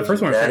father. Was that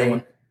first one or second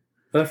one?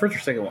 Was that first or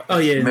second one? Oh,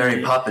 yeah.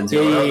 Mary Poppins.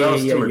 That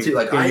was 2 or 2.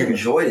 Like, I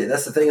enjoyed it.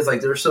 That's the thing, is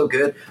like, they're so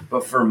good.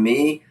 But for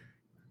me,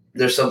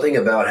 there's something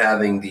about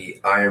having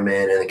the Iron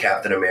Man and the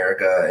Captain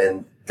America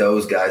and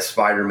those guys,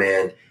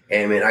 Spider-Man,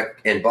 Ant-Man,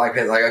 and Black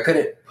Panther. Like, I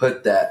couldn't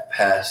put that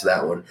past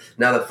that one.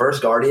 Now, the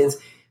first Guardians,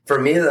 for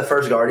me, the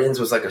first Guardians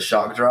was like a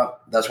shock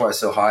drop. That's why it's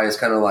so high. It's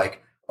kind of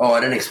like, I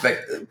didn't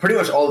expect – pretty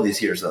much all of these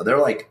heroes, though. They're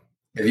like,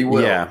 if you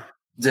will,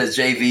 the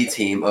JV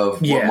team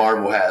of what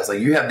Marvel has. Like,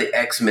 you have the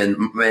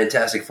X-Men,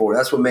 Fantastic Four.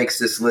 That's what makes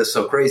this list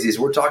so crazy is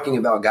we're talking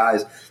about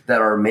guys that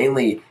are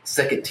mainly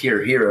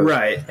second-tier heroes.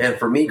 Right. And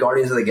for me,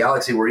 Guardians of the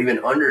Galaxy were even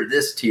under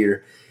this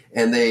tier,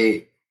 and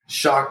they –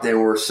 shocked and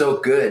were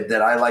so good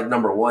that I like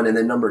number 1, and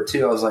then number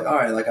 2 I was like, all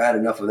right, like I had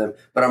enough of them,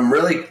 but I'm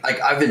really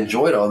like I've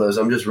enjoyed all those.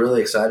 I'm just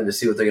really excited to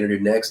see what they're going to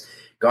do next.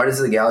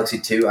 Guardians of the Galaxy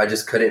 2, I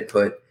just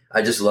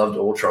loved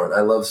Ultron. I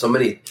love so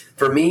many.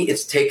 For me,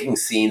 it's taking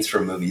scenes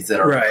from movies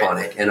that are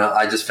iconic, and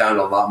I just found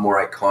a lot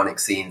more iconic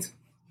scenes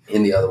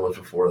in the other ones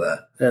before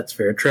that. That's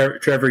fair.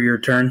 Trevor, your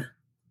turn.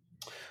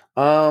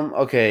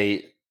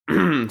 Okay.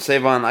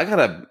 Savon, I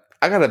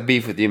got a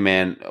beef with you,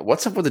 man.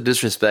 What's up with the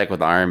disrespect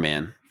with Iron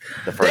Man?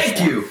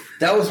 Thank you.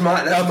 That was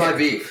my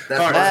beef.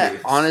 That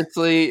beef.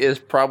 Honestly is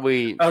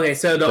probably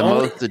so the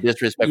most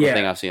disrespectful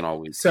thing I've seen all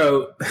week.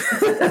 So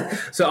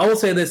I will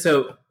say this.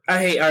 So I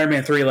hate Iron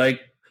Man 3.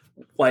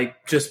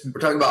 Like just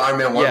we're talking about Iron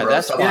Man 1. Yeah,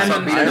 that's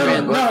Iron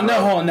Man.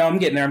 No, hold on. No, I'm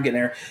getting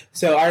there.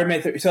 So Iron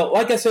Man 3. So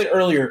like I said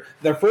earlier,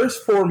 the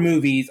first 4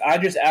 movies I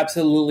just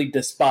absolutely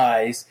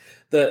despise.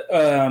 The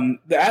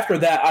after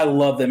that I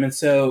love them, and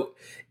so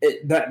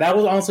that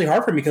was honestly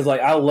hard for me because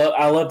like I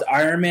loved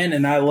Iron Man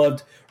and I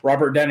loved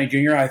Robert Downey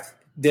Jr. I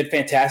did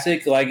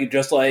fantastic,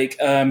 just like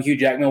Hugh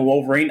Jackman,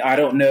 Wolverine. I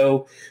don't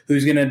know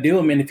who's going to do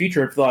him in the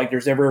future if like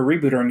there's ever a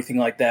reboot or anything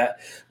like that.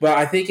 But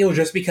I think it was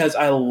just because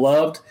I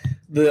loved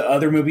the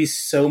other movies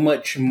so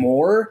much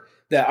more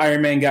that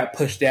Iron Man got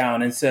pushed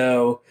down. And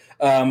so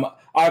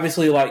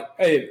obviously, like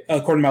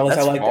according to my list,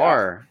 that's I like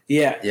far.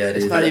 Yeah,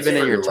 it's not even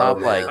in your top.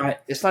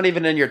 It's not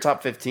even in your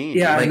top 15.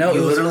 Yeah, like, I know.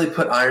 You literally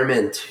put Iron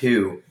Man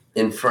 2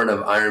 in front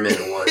of Iron Man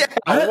 1.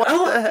 What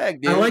the heck,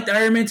 dude? I liked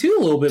Iron Man 2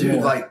 a little bit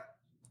more. Like,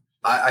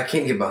 I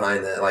can't get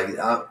behind that. Like,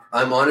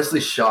 I'm honestly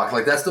shocked.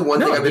 Like, that's the one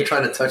thing I've been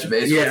trying to touch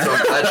base with. So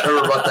I'm glad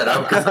Trevor brought that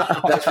up because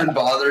that's been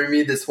bothering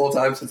me this whole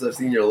time since I've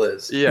seen your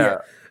list.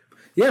 Yeah,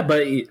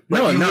 but you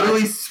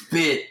literally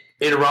spit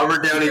in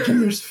Robert Downey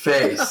Jr.'s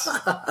face.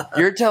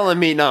 You're telling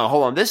me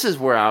hold on. This is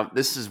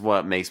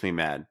what makes me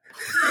mad.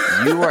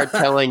 You are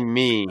telling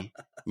me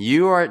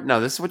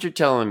this is what you're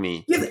telling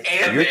me.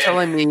 You're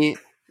telling me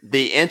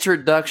the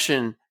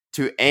introduction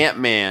to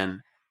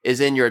Ant-Man is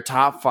in your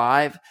top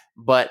 5,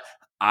 but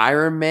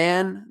Iron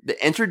Man,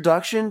 the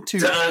introduction to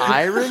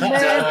Iron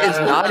Man is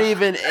not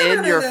even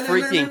in your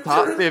freaking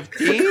top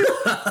 15?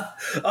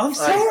 I'm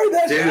sorry,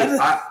 dude.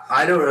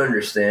 I don't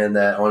understand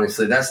that,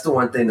 honestly. That's the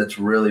one thing that's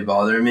really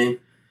bothering me.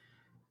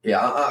 Yeah,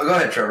 go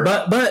ahead, Trevor.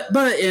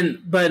 But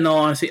in all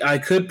honesty, I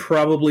could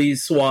probably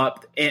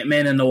swap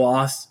Ant-Man and the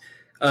Wasp,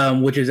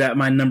 which is at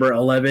my number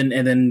 11,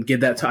 and then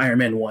give that to Iron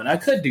Man 1. I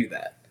could do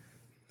that.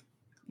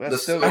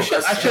 That's so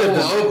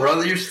low,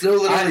 brother. You're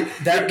still literally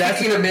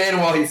kicking a man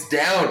while he's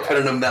down,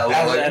 putting him that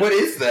low. Like, what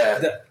is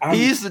that?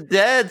 He's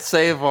dead,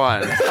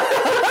 Savon.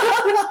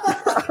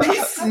 He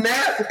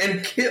snapped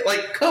and killed.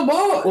 Like, come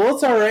on. Well,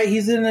 it's all right.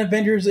 He's in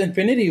Avengers: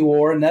 Infinity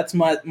War, and that's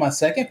my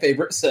second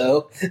favorite.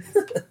 So,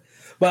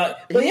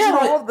 but yeah,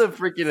 all the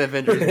freaking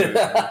Avengers movies.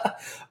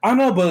 I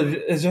know, but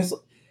it's just,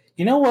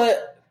 you know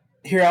what?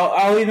 Here,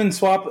 I'll even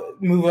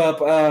move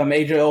up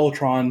Age of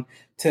Ultron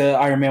to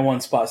Iron Man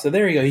 1 spot. So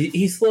there you go.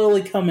 He's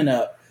slowly coming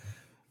up.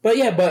 But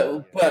yeah,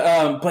 but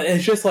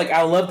it's just like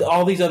I loved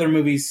all these other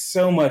movies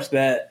so much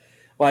that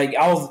like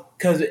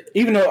because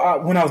even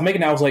though when I was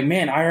making it, I was like,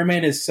 man, Iron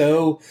Man is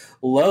so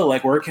low.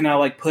 Like, where can I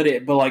like put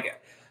it? But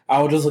like,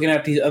 I was just looking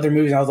at these other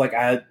movies. I was like,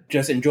 I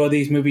just enjoy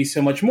these movies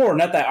so much more.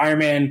 Not that Iron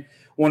Man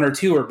 1 or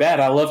 2 are bad.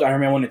 I loved Iron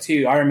Man 1 and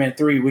 2. Iron Man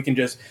 3, we can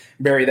just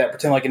bury that,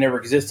 pretend like it never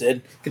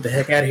existed. Get the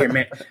heck out of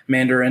here,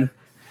 Mandarin.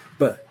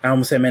 But I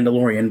almost said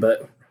Mandalorian,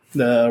 but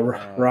the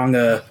wrong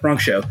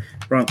show,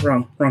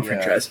 wrong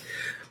franchise.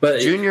 But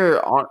Junior,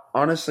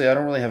 honestly, I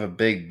don't really have a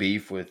big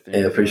beef with.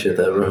 Hey, I appreciate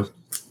that, bro.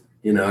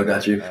 You know, I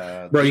got you,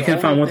 bro. You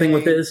can't find one thing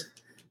with this.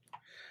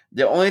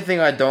 The only thing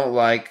I don't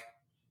like,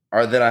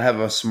 or that I have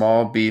a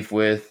small beef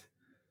with,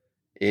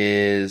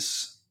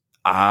 is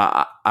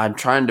I'm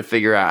trying to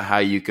figure out how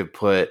you could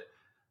put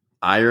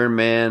Iron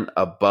Man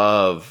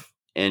above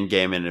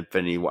Endgame and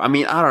Infinity War. I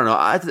mean, I don't know.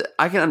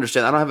 I can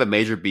understand. I don't have a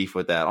major beef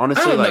with that.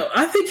 Honestly,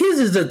 I think his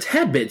is a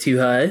tad bit too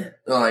high.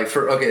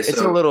 It's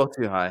a little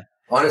too high.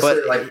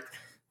 Honestly, but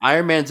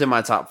Iron Man's in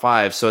my top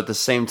 5, so at the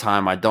same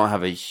time, I don't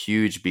have a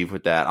huge beef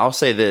with that. I'll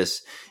say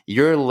this: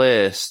 your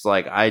list,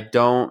 like, I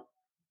don't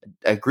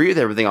agree with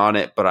everything on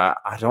it, but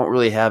I don't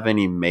really have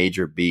any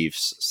major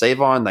beefs.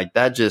 Savon, like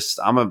that,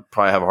 I'm gonna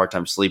probably have a hard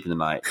time sleeping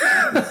tonight.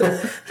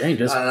 Dang,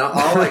 just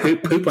I'll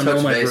like poop on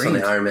all my base on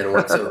the Iron Man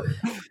one. So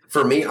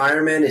for me,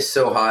 Iron Man is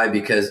so high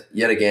because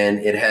yet again,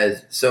 it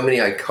has so many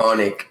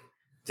iconic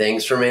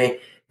things for me.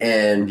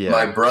 And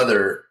my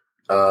brother,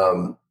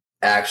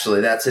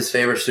 actually, that's his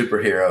favorite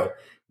superhero.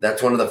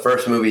 That's one of the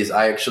first movies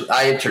I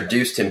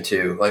introduced him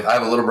to. Like, I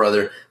have a little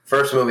brother.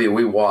 First movie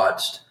we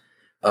watched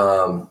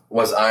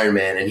was Iron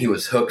Man, and he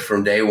was hooked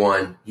from day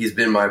one. He's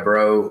been my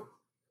bro,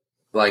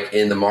 like,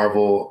 in the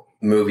Marvel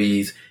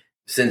movies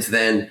since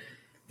then.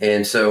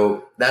 And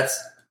so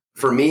that's,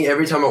 for me,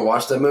 every time I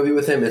watch that movie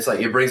with him, it's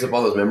like, it brings up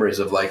all those memories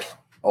of, like,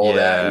 all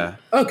that.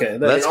 Okay.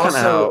 That's kind of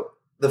how...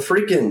 The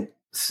freaking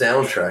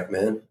soundtrack,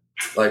 man.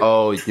 Like,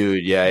 oh,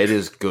 dude, yeah, it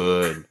is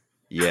good.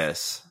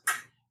 Yes.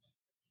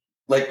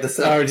 Like, the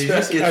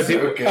soundtrack is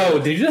so good. Oh,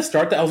 did you just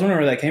start that? I was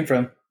wondering where that came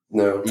from.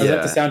 No. Is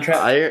that the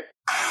soundtrack?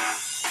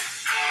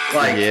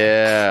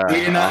 Yeah.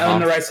 We do not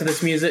own the rights to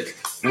this music.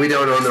 We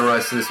don't own the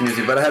rights to this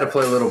music, but I had to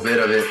play a little bit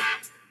of it.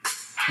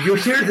 You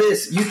hear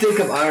this, you think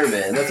of Iron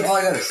Man. That's all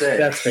I gotta say.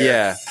 That's fair.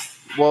 Yeah.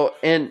 Well,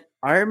 and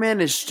Iron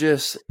Man is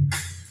just,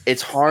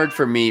 it's hard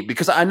for me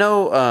because I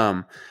know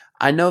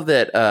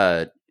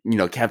that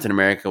Captain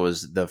America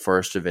was the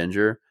first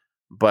Avenger,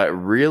 but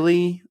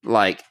really,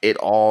 like, it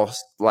all,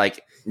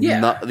 like,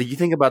 you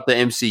think about the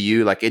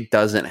MCU, like, it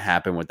doesn't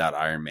happen without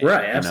Iron Man.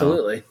 Right,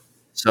 absolutely.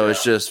 So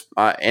it's just,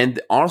 and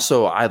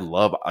also I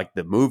love, like,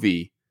 the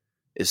movie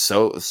is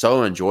so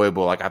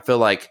enjoyable. Like, I feel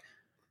like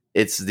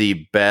it's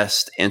the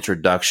best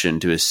introduction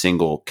to a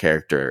single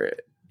character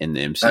in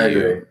the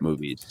MCU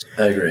movies.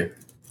 I agree.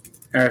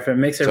 All right, if it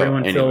makes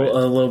everyone feel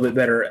a little bit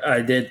better,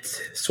 I did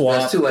swap.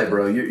 That's too late,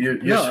 bro. You're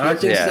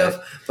switching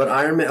stuff, but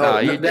Iron Man. Oh,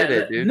 you did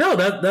it, dude. No,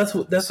 that's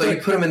so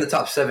you put him in the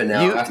top 7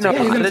 now.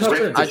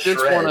 I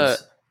just want to.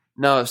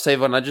 No,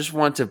 Savon, I just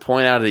want to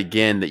point out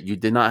again that you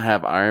did not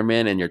have Iron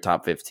Man in your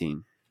top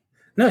 15.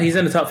 No, he's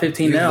in the top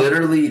 15 now. You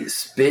literally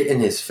spit in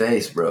his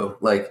face, bro.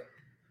 Like,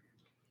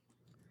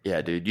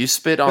 yeah, dude, you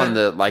spit on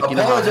the, like, you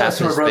know how half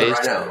his face.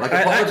 Right now. Like,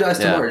 apologize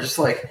to her. Just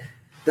like,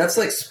 that's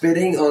like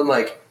spitting on,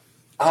 like,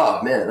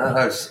 oh man,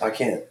 I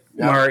can't.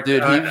 Mark,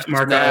 dude,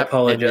 Mark, I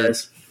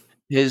apologize.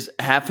 His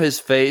half his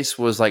face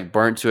was like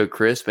burnt to a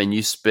crisp, and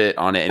you spit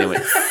on it anyway.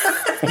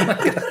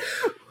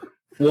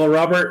 Well,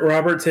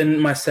 Robert's in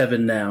my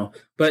 7 now.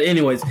 But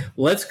anyways,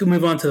 let's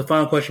move on to the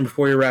final question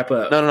before you wrap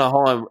up. No,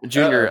 hold on,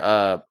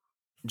 Junior.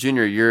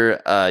 Junior, you're.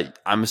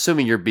 I'm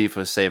assuming your beef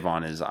with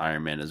Savon is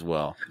Iron Man as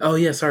well. Oh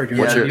yeah, sorry,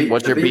 Junior. What's your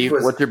beef?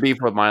 What's your beef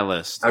with my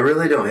list? I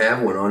really don't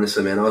have one,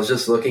 honestly, man. I was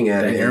just looking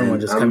at it. Everyone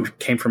just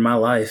came from my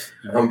life.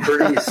 I'm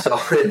pretty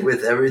solid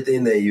with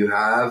everything that you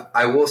have.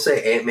 I will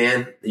say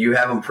Ant-Man, you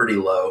have him pretty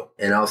low,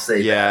 and I'll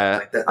say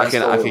that. I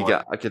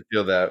can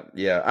feel that.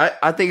 Yeah,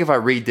 I think if I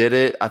redid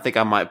it, I think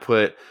I might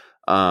put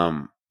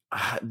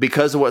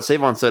because of what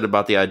Savon said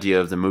about the idea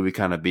of the movie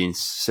kind of being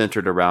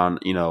centered around,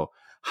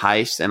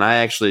 heist. And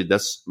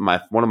that's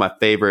one of my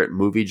favorite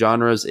movie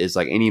genres is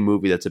like any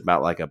movie that's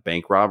about like a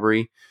bank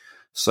robbery.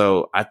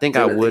 So I think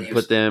I would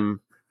put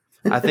them,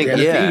 I think,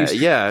 Den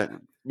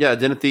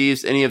of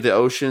Thieves, any of the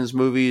Ocean's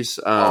movies.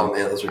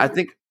 Those are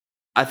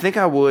I think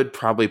I would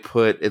probably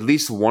put at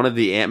least one of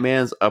the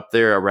Ant-Mans up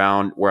there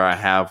around where I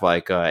have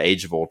like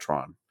Age of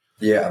Ultron.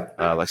 Yeah.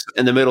 Like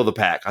in the middle of the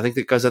pack. I think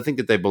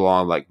that they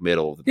belong like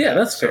middle of the pack. Yeah,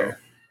 that's fair.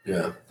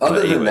 Yeah.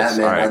 Other than that,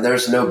 man, right.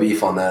 there's no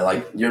beef on that.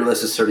 Like your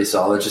list is pretty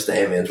solid. Just the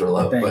Ant-Mans were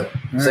low. Dang. But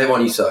All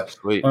Savon, you suck.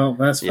 Sweet. Well,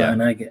 that's fine.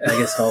 Yeah. I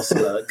guess I'll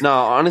suck. No,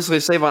 honestly,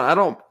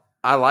 Savon,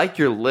 I like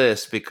your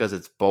list because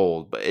it's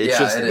bold, but it's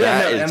just it is.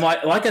 that and is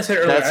like I said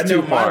earlier, that's I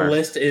know too my hard.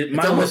 list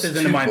is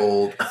into my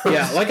bold.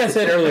 yeah. Like I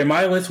said earlier,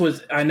 my list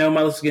was. I know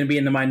my list is going to be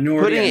in the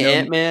minority.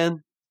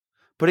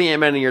 putting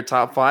Ant-Man in your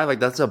top 5, like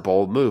that's a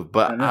bold move,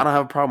 but I don't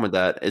have a problem with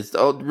that. It's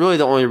really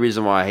the only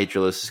reason why I hate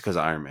your list is because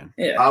of Iron Man.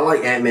 Yeah, I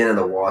like Ant-Man and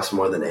the Wasp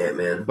more than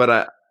Ant-Man.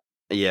 But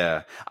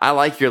I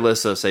like your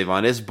list though,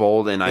 Savon. It's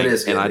bold, and I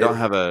don't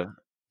have a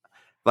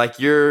like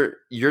your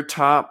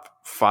top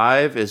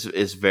 5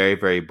 is very,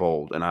 very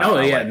bold, and I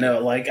like no,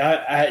 like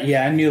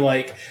I knew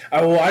like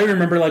I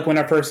remember like when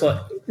I first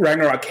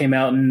Ragnarok came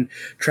out and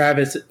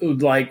Travis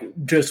like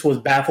just was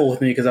baffled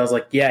with me because I was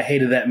like, yeah, I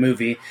hated that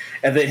movie,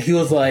 and then he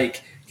was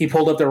like, he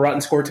pulled up the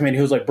Rotten Score to me and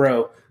he was like,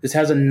 bro, this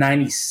has a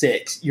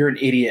 96. You're an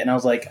idiot, and I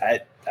was like,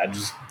 I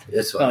just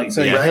it's fine. like,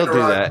 so yeah, he'll do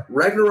that.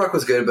 Ragnarok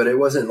was good, but it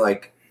wasn't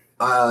like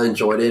I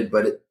enjoyed it,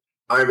 but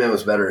Iron Man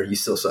was better. You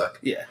still suck.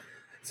 Yeah.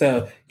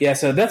 So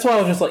that's why I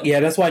was just like,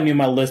 that's why I knew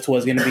my list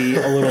was going to be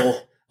a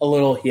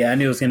little. Yeah, I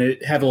knew it was going to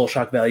have a little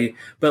shock value.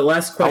 But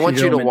last question, I want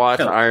you to watch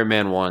Iron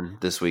Man 1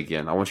 this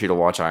weekend. I want you to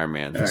watch Iron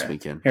Man this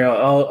weekend. Here,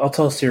 I'll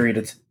tell Siri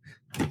to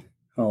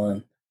hold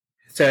on.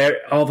 So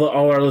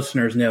all our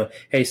listeners know.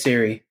 Hey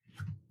Siri,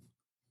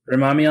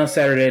 remind me on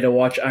Saturday to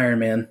watch Iron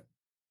Man.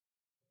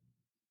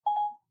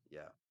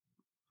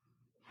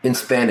 In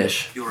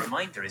Spanish. Your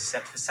reminder is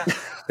set for Saturday.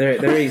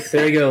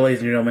 There you go, ladies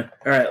and gentlemen.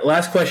 All right,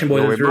 last question,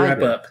 boys. Let's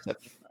wrap up.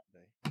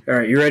 All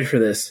right, you ready for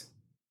this?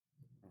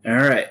 All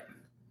right.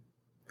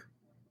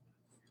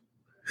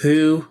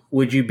 Who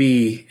would you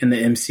be in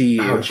the MCU?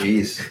 Oh,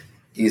 jeez.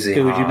 Easy.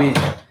 Who would you be?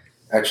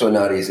 Actually,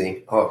 not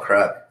easy. Oh,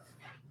 crap.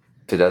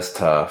 Dude, that's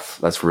tough.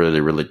 That's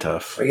really, really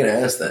tough. Why are you going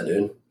to ask that,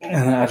 dude?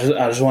 I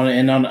just want to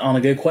end on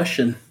a good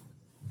question.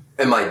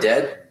 Am I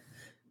dead?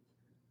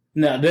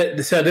 No,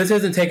 so this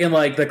isn't taking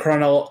like the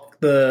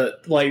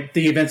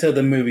events of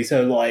the movie.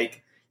 So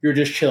like you're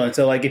just chilling.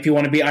 So like if you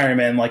want to be Iron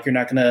Man, like you're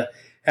not gonna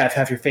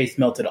have your face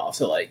melted off.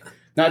 So like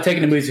not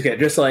taking the movie ticket,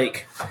 just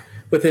like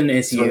within the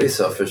It's going to MCU. be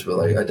selfish, but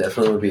like I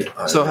definitely would be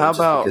Iron So Man how just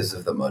about- because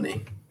of the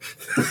money?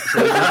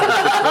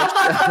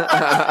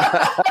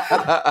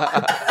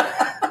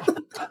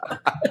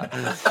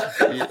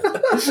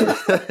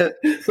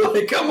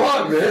 Like, come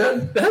on,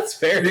 man. That's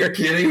fair. You're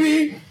kidding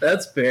me?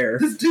 That's fair.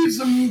 This dude's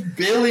a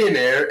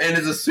billionaire and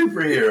is a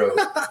superhero.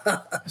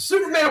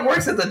 Superman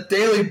works at the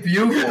Daily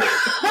Bugle.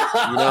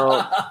 You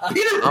know,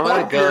 Peter I'm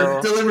gonna Parker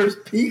go- delivers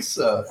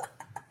pizza.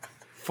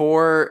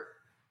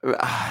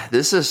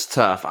 this is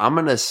tough. I'm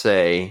gonna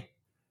say,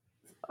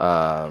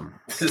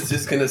 It's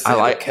just gonna say I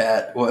like- the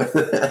cat. What?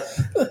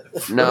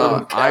 no,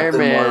 Captain Iron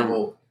Man.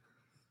 Marvel.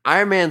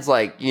 Iron Man's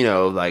like,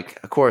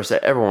 of course,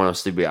 everyone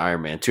wants to be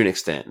Iron Man to an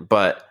extent.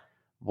 But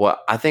what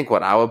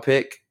I would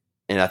pick,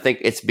 and I think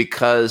it's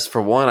because, for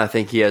one, I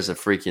think he has a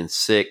freaking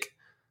sick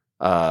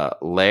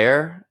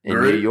lair in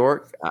New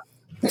York.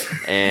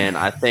 And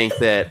I think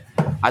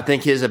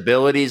his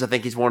abilities, I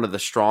think he's one of the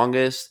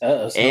strongest.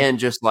 And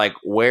just like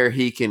where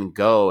he can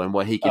go and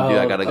what he can do,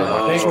 I got to go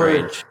Doctor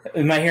Strange.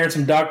 Am I hearing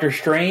some Doctor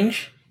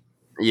Strange?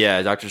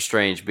 Yeah, Doctor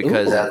Strange,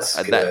 because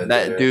that's good,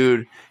 that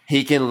dude,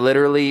 he can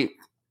literally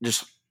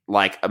just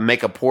like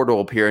make a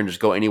portal appear and just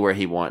go anywhere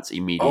he wants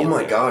immediately. Oh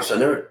my gosh, I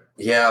never.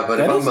 Yeah, but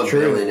That if I'm a is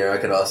true. billionaire, I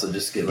could also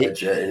just get my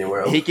jet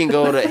anywhere else. He can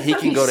go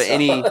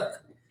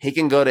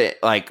to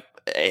like.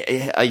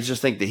 I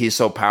just think that he's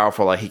so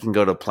powerful. Like he can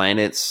go to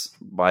planets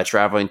by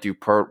traveling through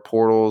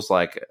portals.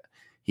 Like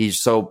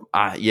he's so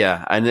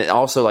and then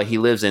also like he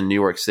lives in New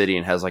York City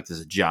and has like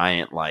this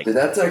giant like. Dude,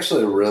 that's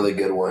actually a really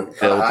good one.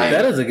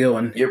 That is a good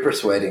one. You're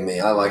persuading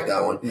me. I like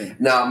that one. Yeah.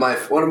 Now,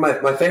 one of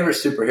my favorite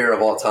superhero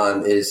of all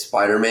time is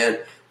Spider-Man,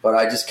 but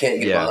I just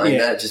can't get behind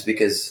that just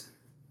because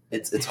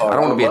it's hard. I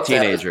don't want to be a would love to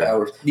have his teenager.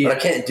 powers, but I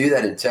can't do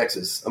that in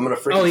Texas. I'm gonna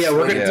freaking. Oh yeah,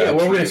 we're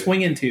swing gonna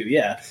swing into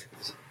Yeah.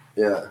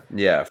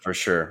 Yeah, for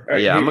sure. All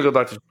right, I'm gonna go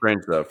Doctor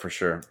Strange though, for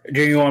sure.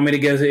 Do you want me to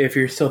go if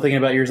you're still thinking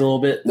about yours a little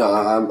bit? No,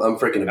 I'm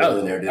freaking a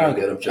billionaire, dude. I'm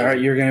good. I'm joking. All right,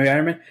 you're gonna be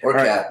Iron Man Or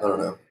all Cat. I don't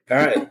know. All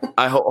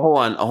right. Hold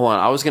on.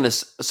 I was gonna.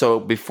 So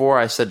before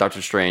I said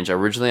Doctor Strange,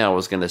 originally I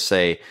was gonna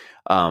say,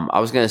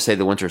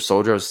 the Winter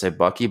Soldier. I was gonna say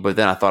Bucky, but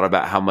then I thought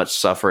about how much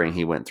suffering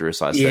he went through,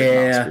 so I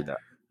said, no, screw that.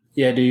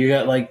 Yeah, dude, you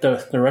got like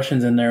the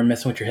Russians in there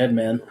messing with your head,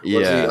 man.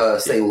 Yeah.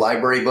 What's he, say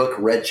library book,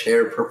 red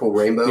chair, purple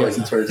rainbow, Yeah. like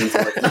he turns into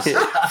like this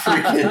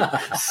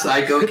freaking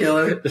psycho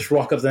killer. Just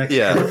walk up next.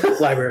 Yeah.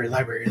 library.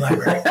 All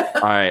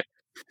right.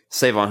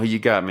 Savon, who you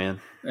got, man?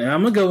 And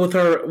I'm gonna go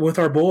with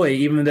our boy,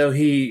 even though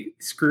he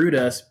screwed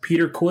us,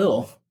 Peter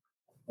Quill.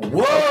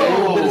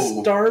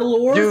 Whoa,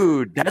 Star-Lord,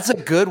 dude, that's a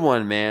good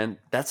one, man.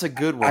 That's a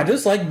good one. I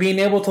just like being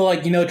able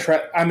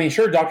to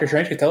sure, Doctor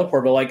Strange could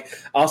teleport, but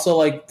also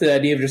like the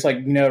idea of just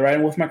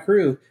riding with my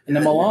crew in the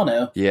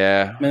Milano.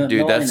 Yeah,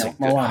 dude,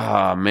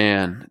 oh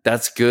man,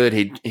 that's good.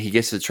 He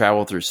gets to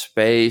travel through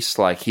space.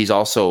 Like he's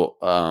also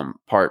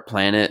part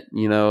planet.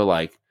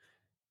 Like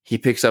he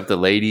picks up the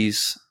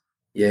ladies.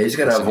 Yeah, he's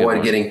got to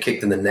avoid getting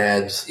kicked in the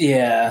nads.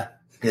 Yeah.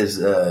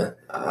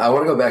 I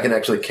want to go back and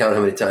actually count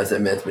how many times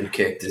that man's been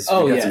kicked. He's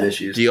got some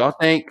issues. Do y'all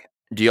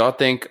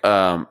think,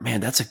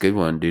 man, that's a good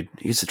one, dude.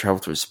 He gets to travel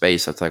through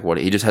space. That's like what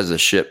he just has a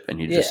ship and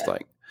he just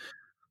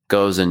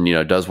goes and,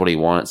 does what he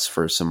wants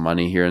for some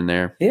money here and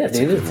there. Yeah, that's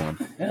dude.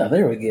 Yeah,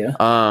 there we go.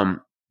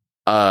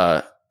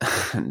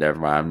 Never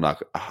mind. I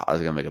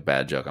was gonna make a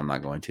bad joke. I'm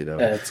not going to though.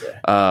 That's it.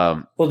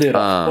 We'll do it.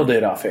 We'll do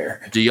it off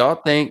air. Do y'all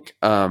think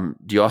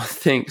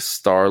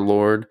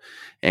Star-Lord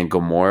and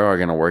Gamora are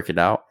gonna work it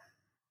out?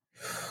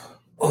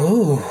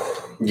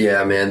 Oh,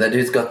 yeah, man, that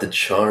dude's got the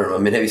charm. I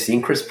mean, have you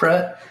seen Chris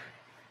Pratt?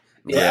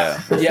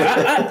 Yeah,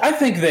 yeah. I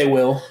think they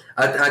will.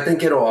 I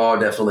think it'll all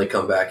definitely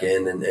come back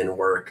in and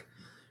work.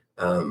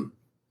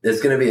 It's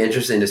going to be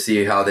interesting to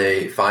see how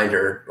they find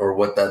her or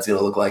what that's going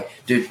to look like.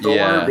 Dude,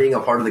 Thor being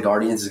a part of the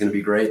Guardians is going to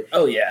be great.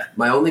 Oh, yeah.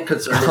 My only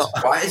concern is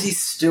why is he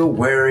still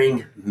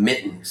wearing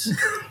mittens?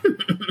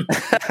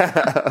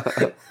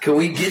 Can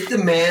we get the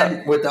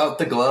man without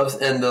the gloves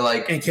and the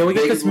And can we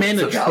get this man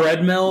a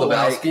treadmill?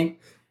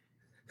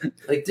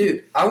 Like,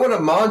 dude, I want a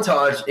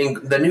montage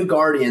in the new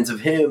Guardians of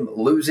him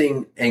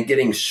losing and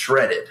getting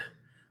shredded.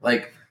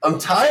 Like, I'm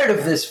tired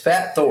of this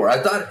fat Thor. I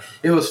thought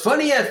it was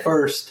funny at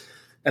first.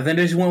 And then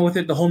they just went with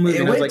it the whole movie.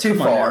 It went too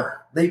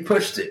far. They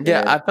pushed it.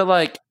 Yeah, man. I feel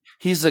like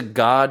he's a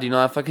god.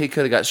 I feel like he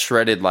could have got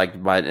shredded in a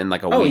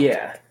week. Oh,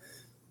 yeah.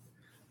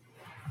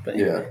 But,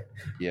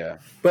 yeah.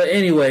 But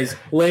anyways,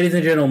 ladies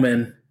and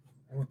gentlemen,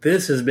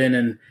 this has been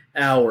an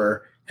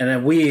hour,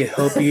 and we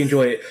hope you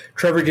enjoy it.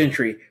 Trevor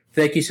Gentry,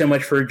 thank you so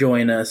much for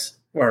joining us.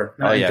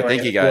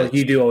 Thank you guys. Well,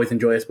 you do always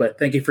enjoy us, but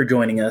thank you for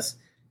joining us.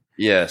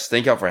 Yes,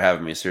 thank y'all for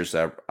having me.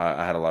 Seriously,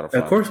 I had a lot of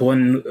fun. Of course, we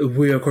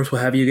will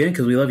have you again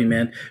because we love you,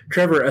 man.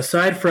 Trevor,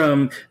 aside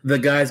from the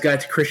Guy's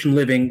Guide to Christian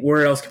Living,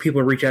 where else can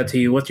people reach out to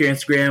you? What's your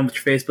Instagram?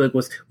 What's your Facebook?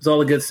 What's all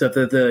the good stuff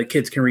that the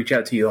kids can reach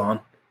out to you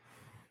on?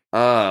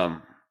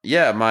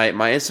 Yeah, my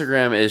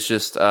Instagram is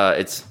just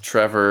it's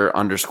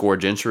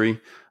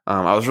Trevor_Gentry.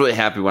 I was really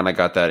happy when I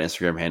got that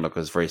Instagram handle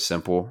because it's very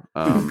simple.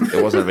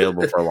 It wasn't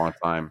available for a long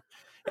time.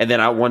 And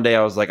then one day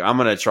I was like, I'm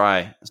going to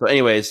try. So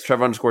anyways,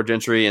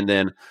 Trevor_Gentry. And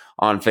then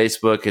on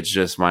Facebook, it's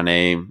just my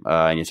name.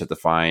 And you just have to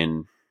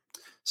find,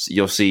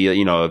 you'll see,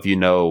 if you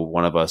know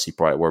one of us,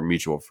 we're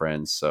mutual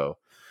friends. So,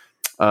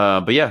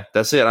 but yeah,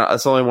 that's it.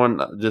 That's the only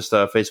one, just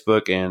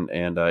Facebook and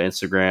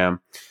Instagram.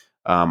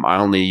 I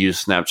only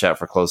use Snapchat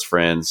for close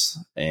friends.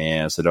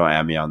 And so don't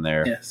add me on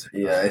there. Yes.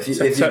 Yeah. If you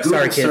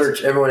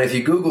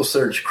Google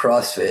search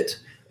CrossFit,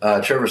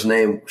 Trevor's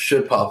name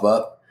should pop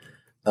up.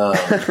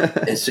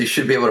 And so you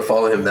should be able to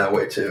follow him that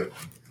way too.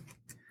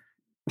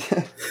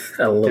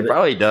 I love it.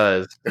 Probably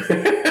does.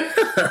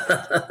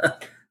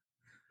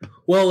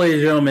 Well, ladies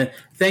and gentlemen,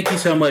 thank you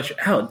so much.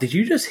 Ow, did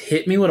you just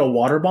hit me with a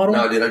water bottle?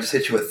 No, dude, I just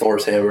hit you with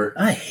Thor's hammer.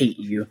 I hate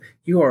you.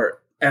 You are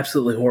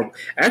absolutely horrible.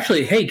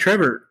 Actually, hey,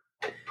 Trevor,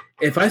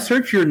 if I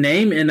search your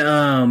name in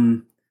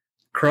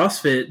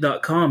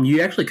CrossFit.com,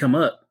 you actually come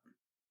up.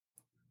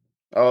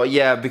 Oh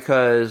yeah,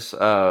 because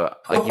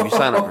if you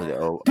sign up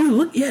for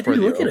look at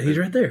it. He's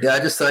right there. Yeah, I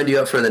just signed you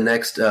up for the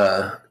next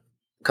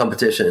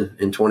competition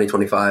in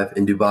 2025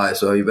 in Dubai,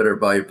 so you better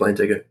buy your plane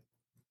ticket.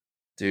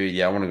 Dude,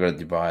 yeah, I want to go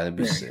to Dubai. That'd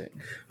be sick.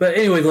 But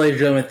anyways, ladies and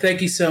gentlemen,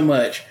 thank you so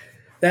much.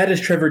 That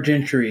is Trevor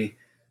Gentry.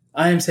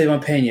 I am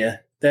Savon Pena.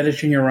 That is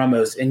Junior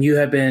Ramos, and you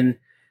have been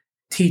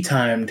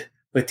tea-timed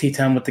with Tea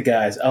Time with the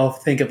Guys. I'll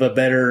think of a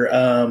better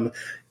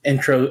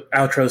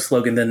outro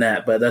slogan than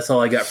that, but that's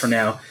all I got for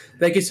now.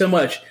 Thank you so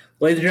much.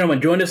 Ladies and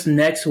gentlemen, join us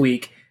next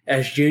week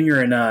as Junior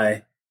and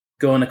I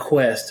go on a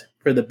quest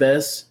for the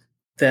best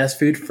fast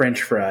food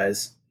French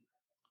fries.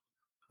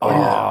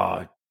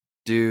 Oh,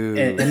 dude!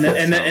 In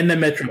the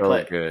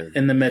Metroplex. Good.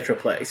 In the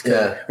Metroplex.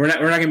 Yeah, we're not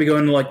going to be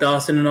going to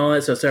Dawson and all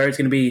that. So sorry, it's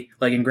going to be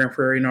in Grand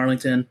Prairie and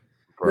Arlington.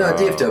 No,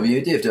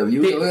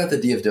 DFW. We got the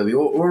DFW.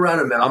 We'll round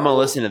them out. I'm gonna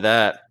listen to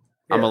that.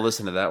 Yeah. I'm gonna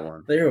listen to that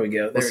one. There we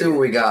go. We'll see what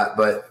we got.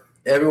 But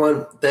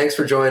everyone, thanks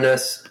for joining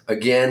us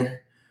again.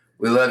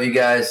 We love you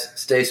guys.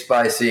 Stay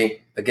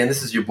spicy. Again,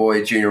 this is your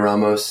boy, Junior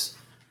Ramos.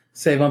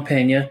 Savon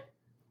Pena.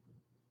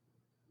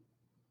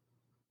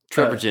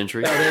 Trevor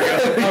Gentry. Trevor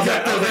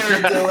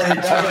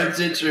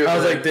Gentry. I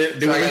was like,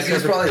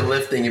 he's probably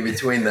lifting in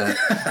between that.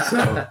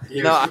 So,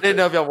 no, I didn't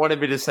know if y'all wanted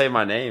me to say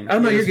my name. Oh,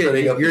 no, you're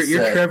good.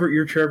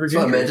 You're Trevor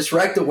Gentry. Man, just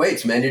rack the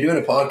weights, man. You're doing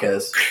a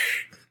podcast.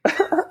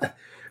 All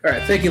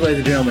right. Thank you, ladies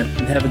and gentlemen,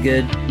 and have a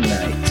good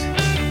night.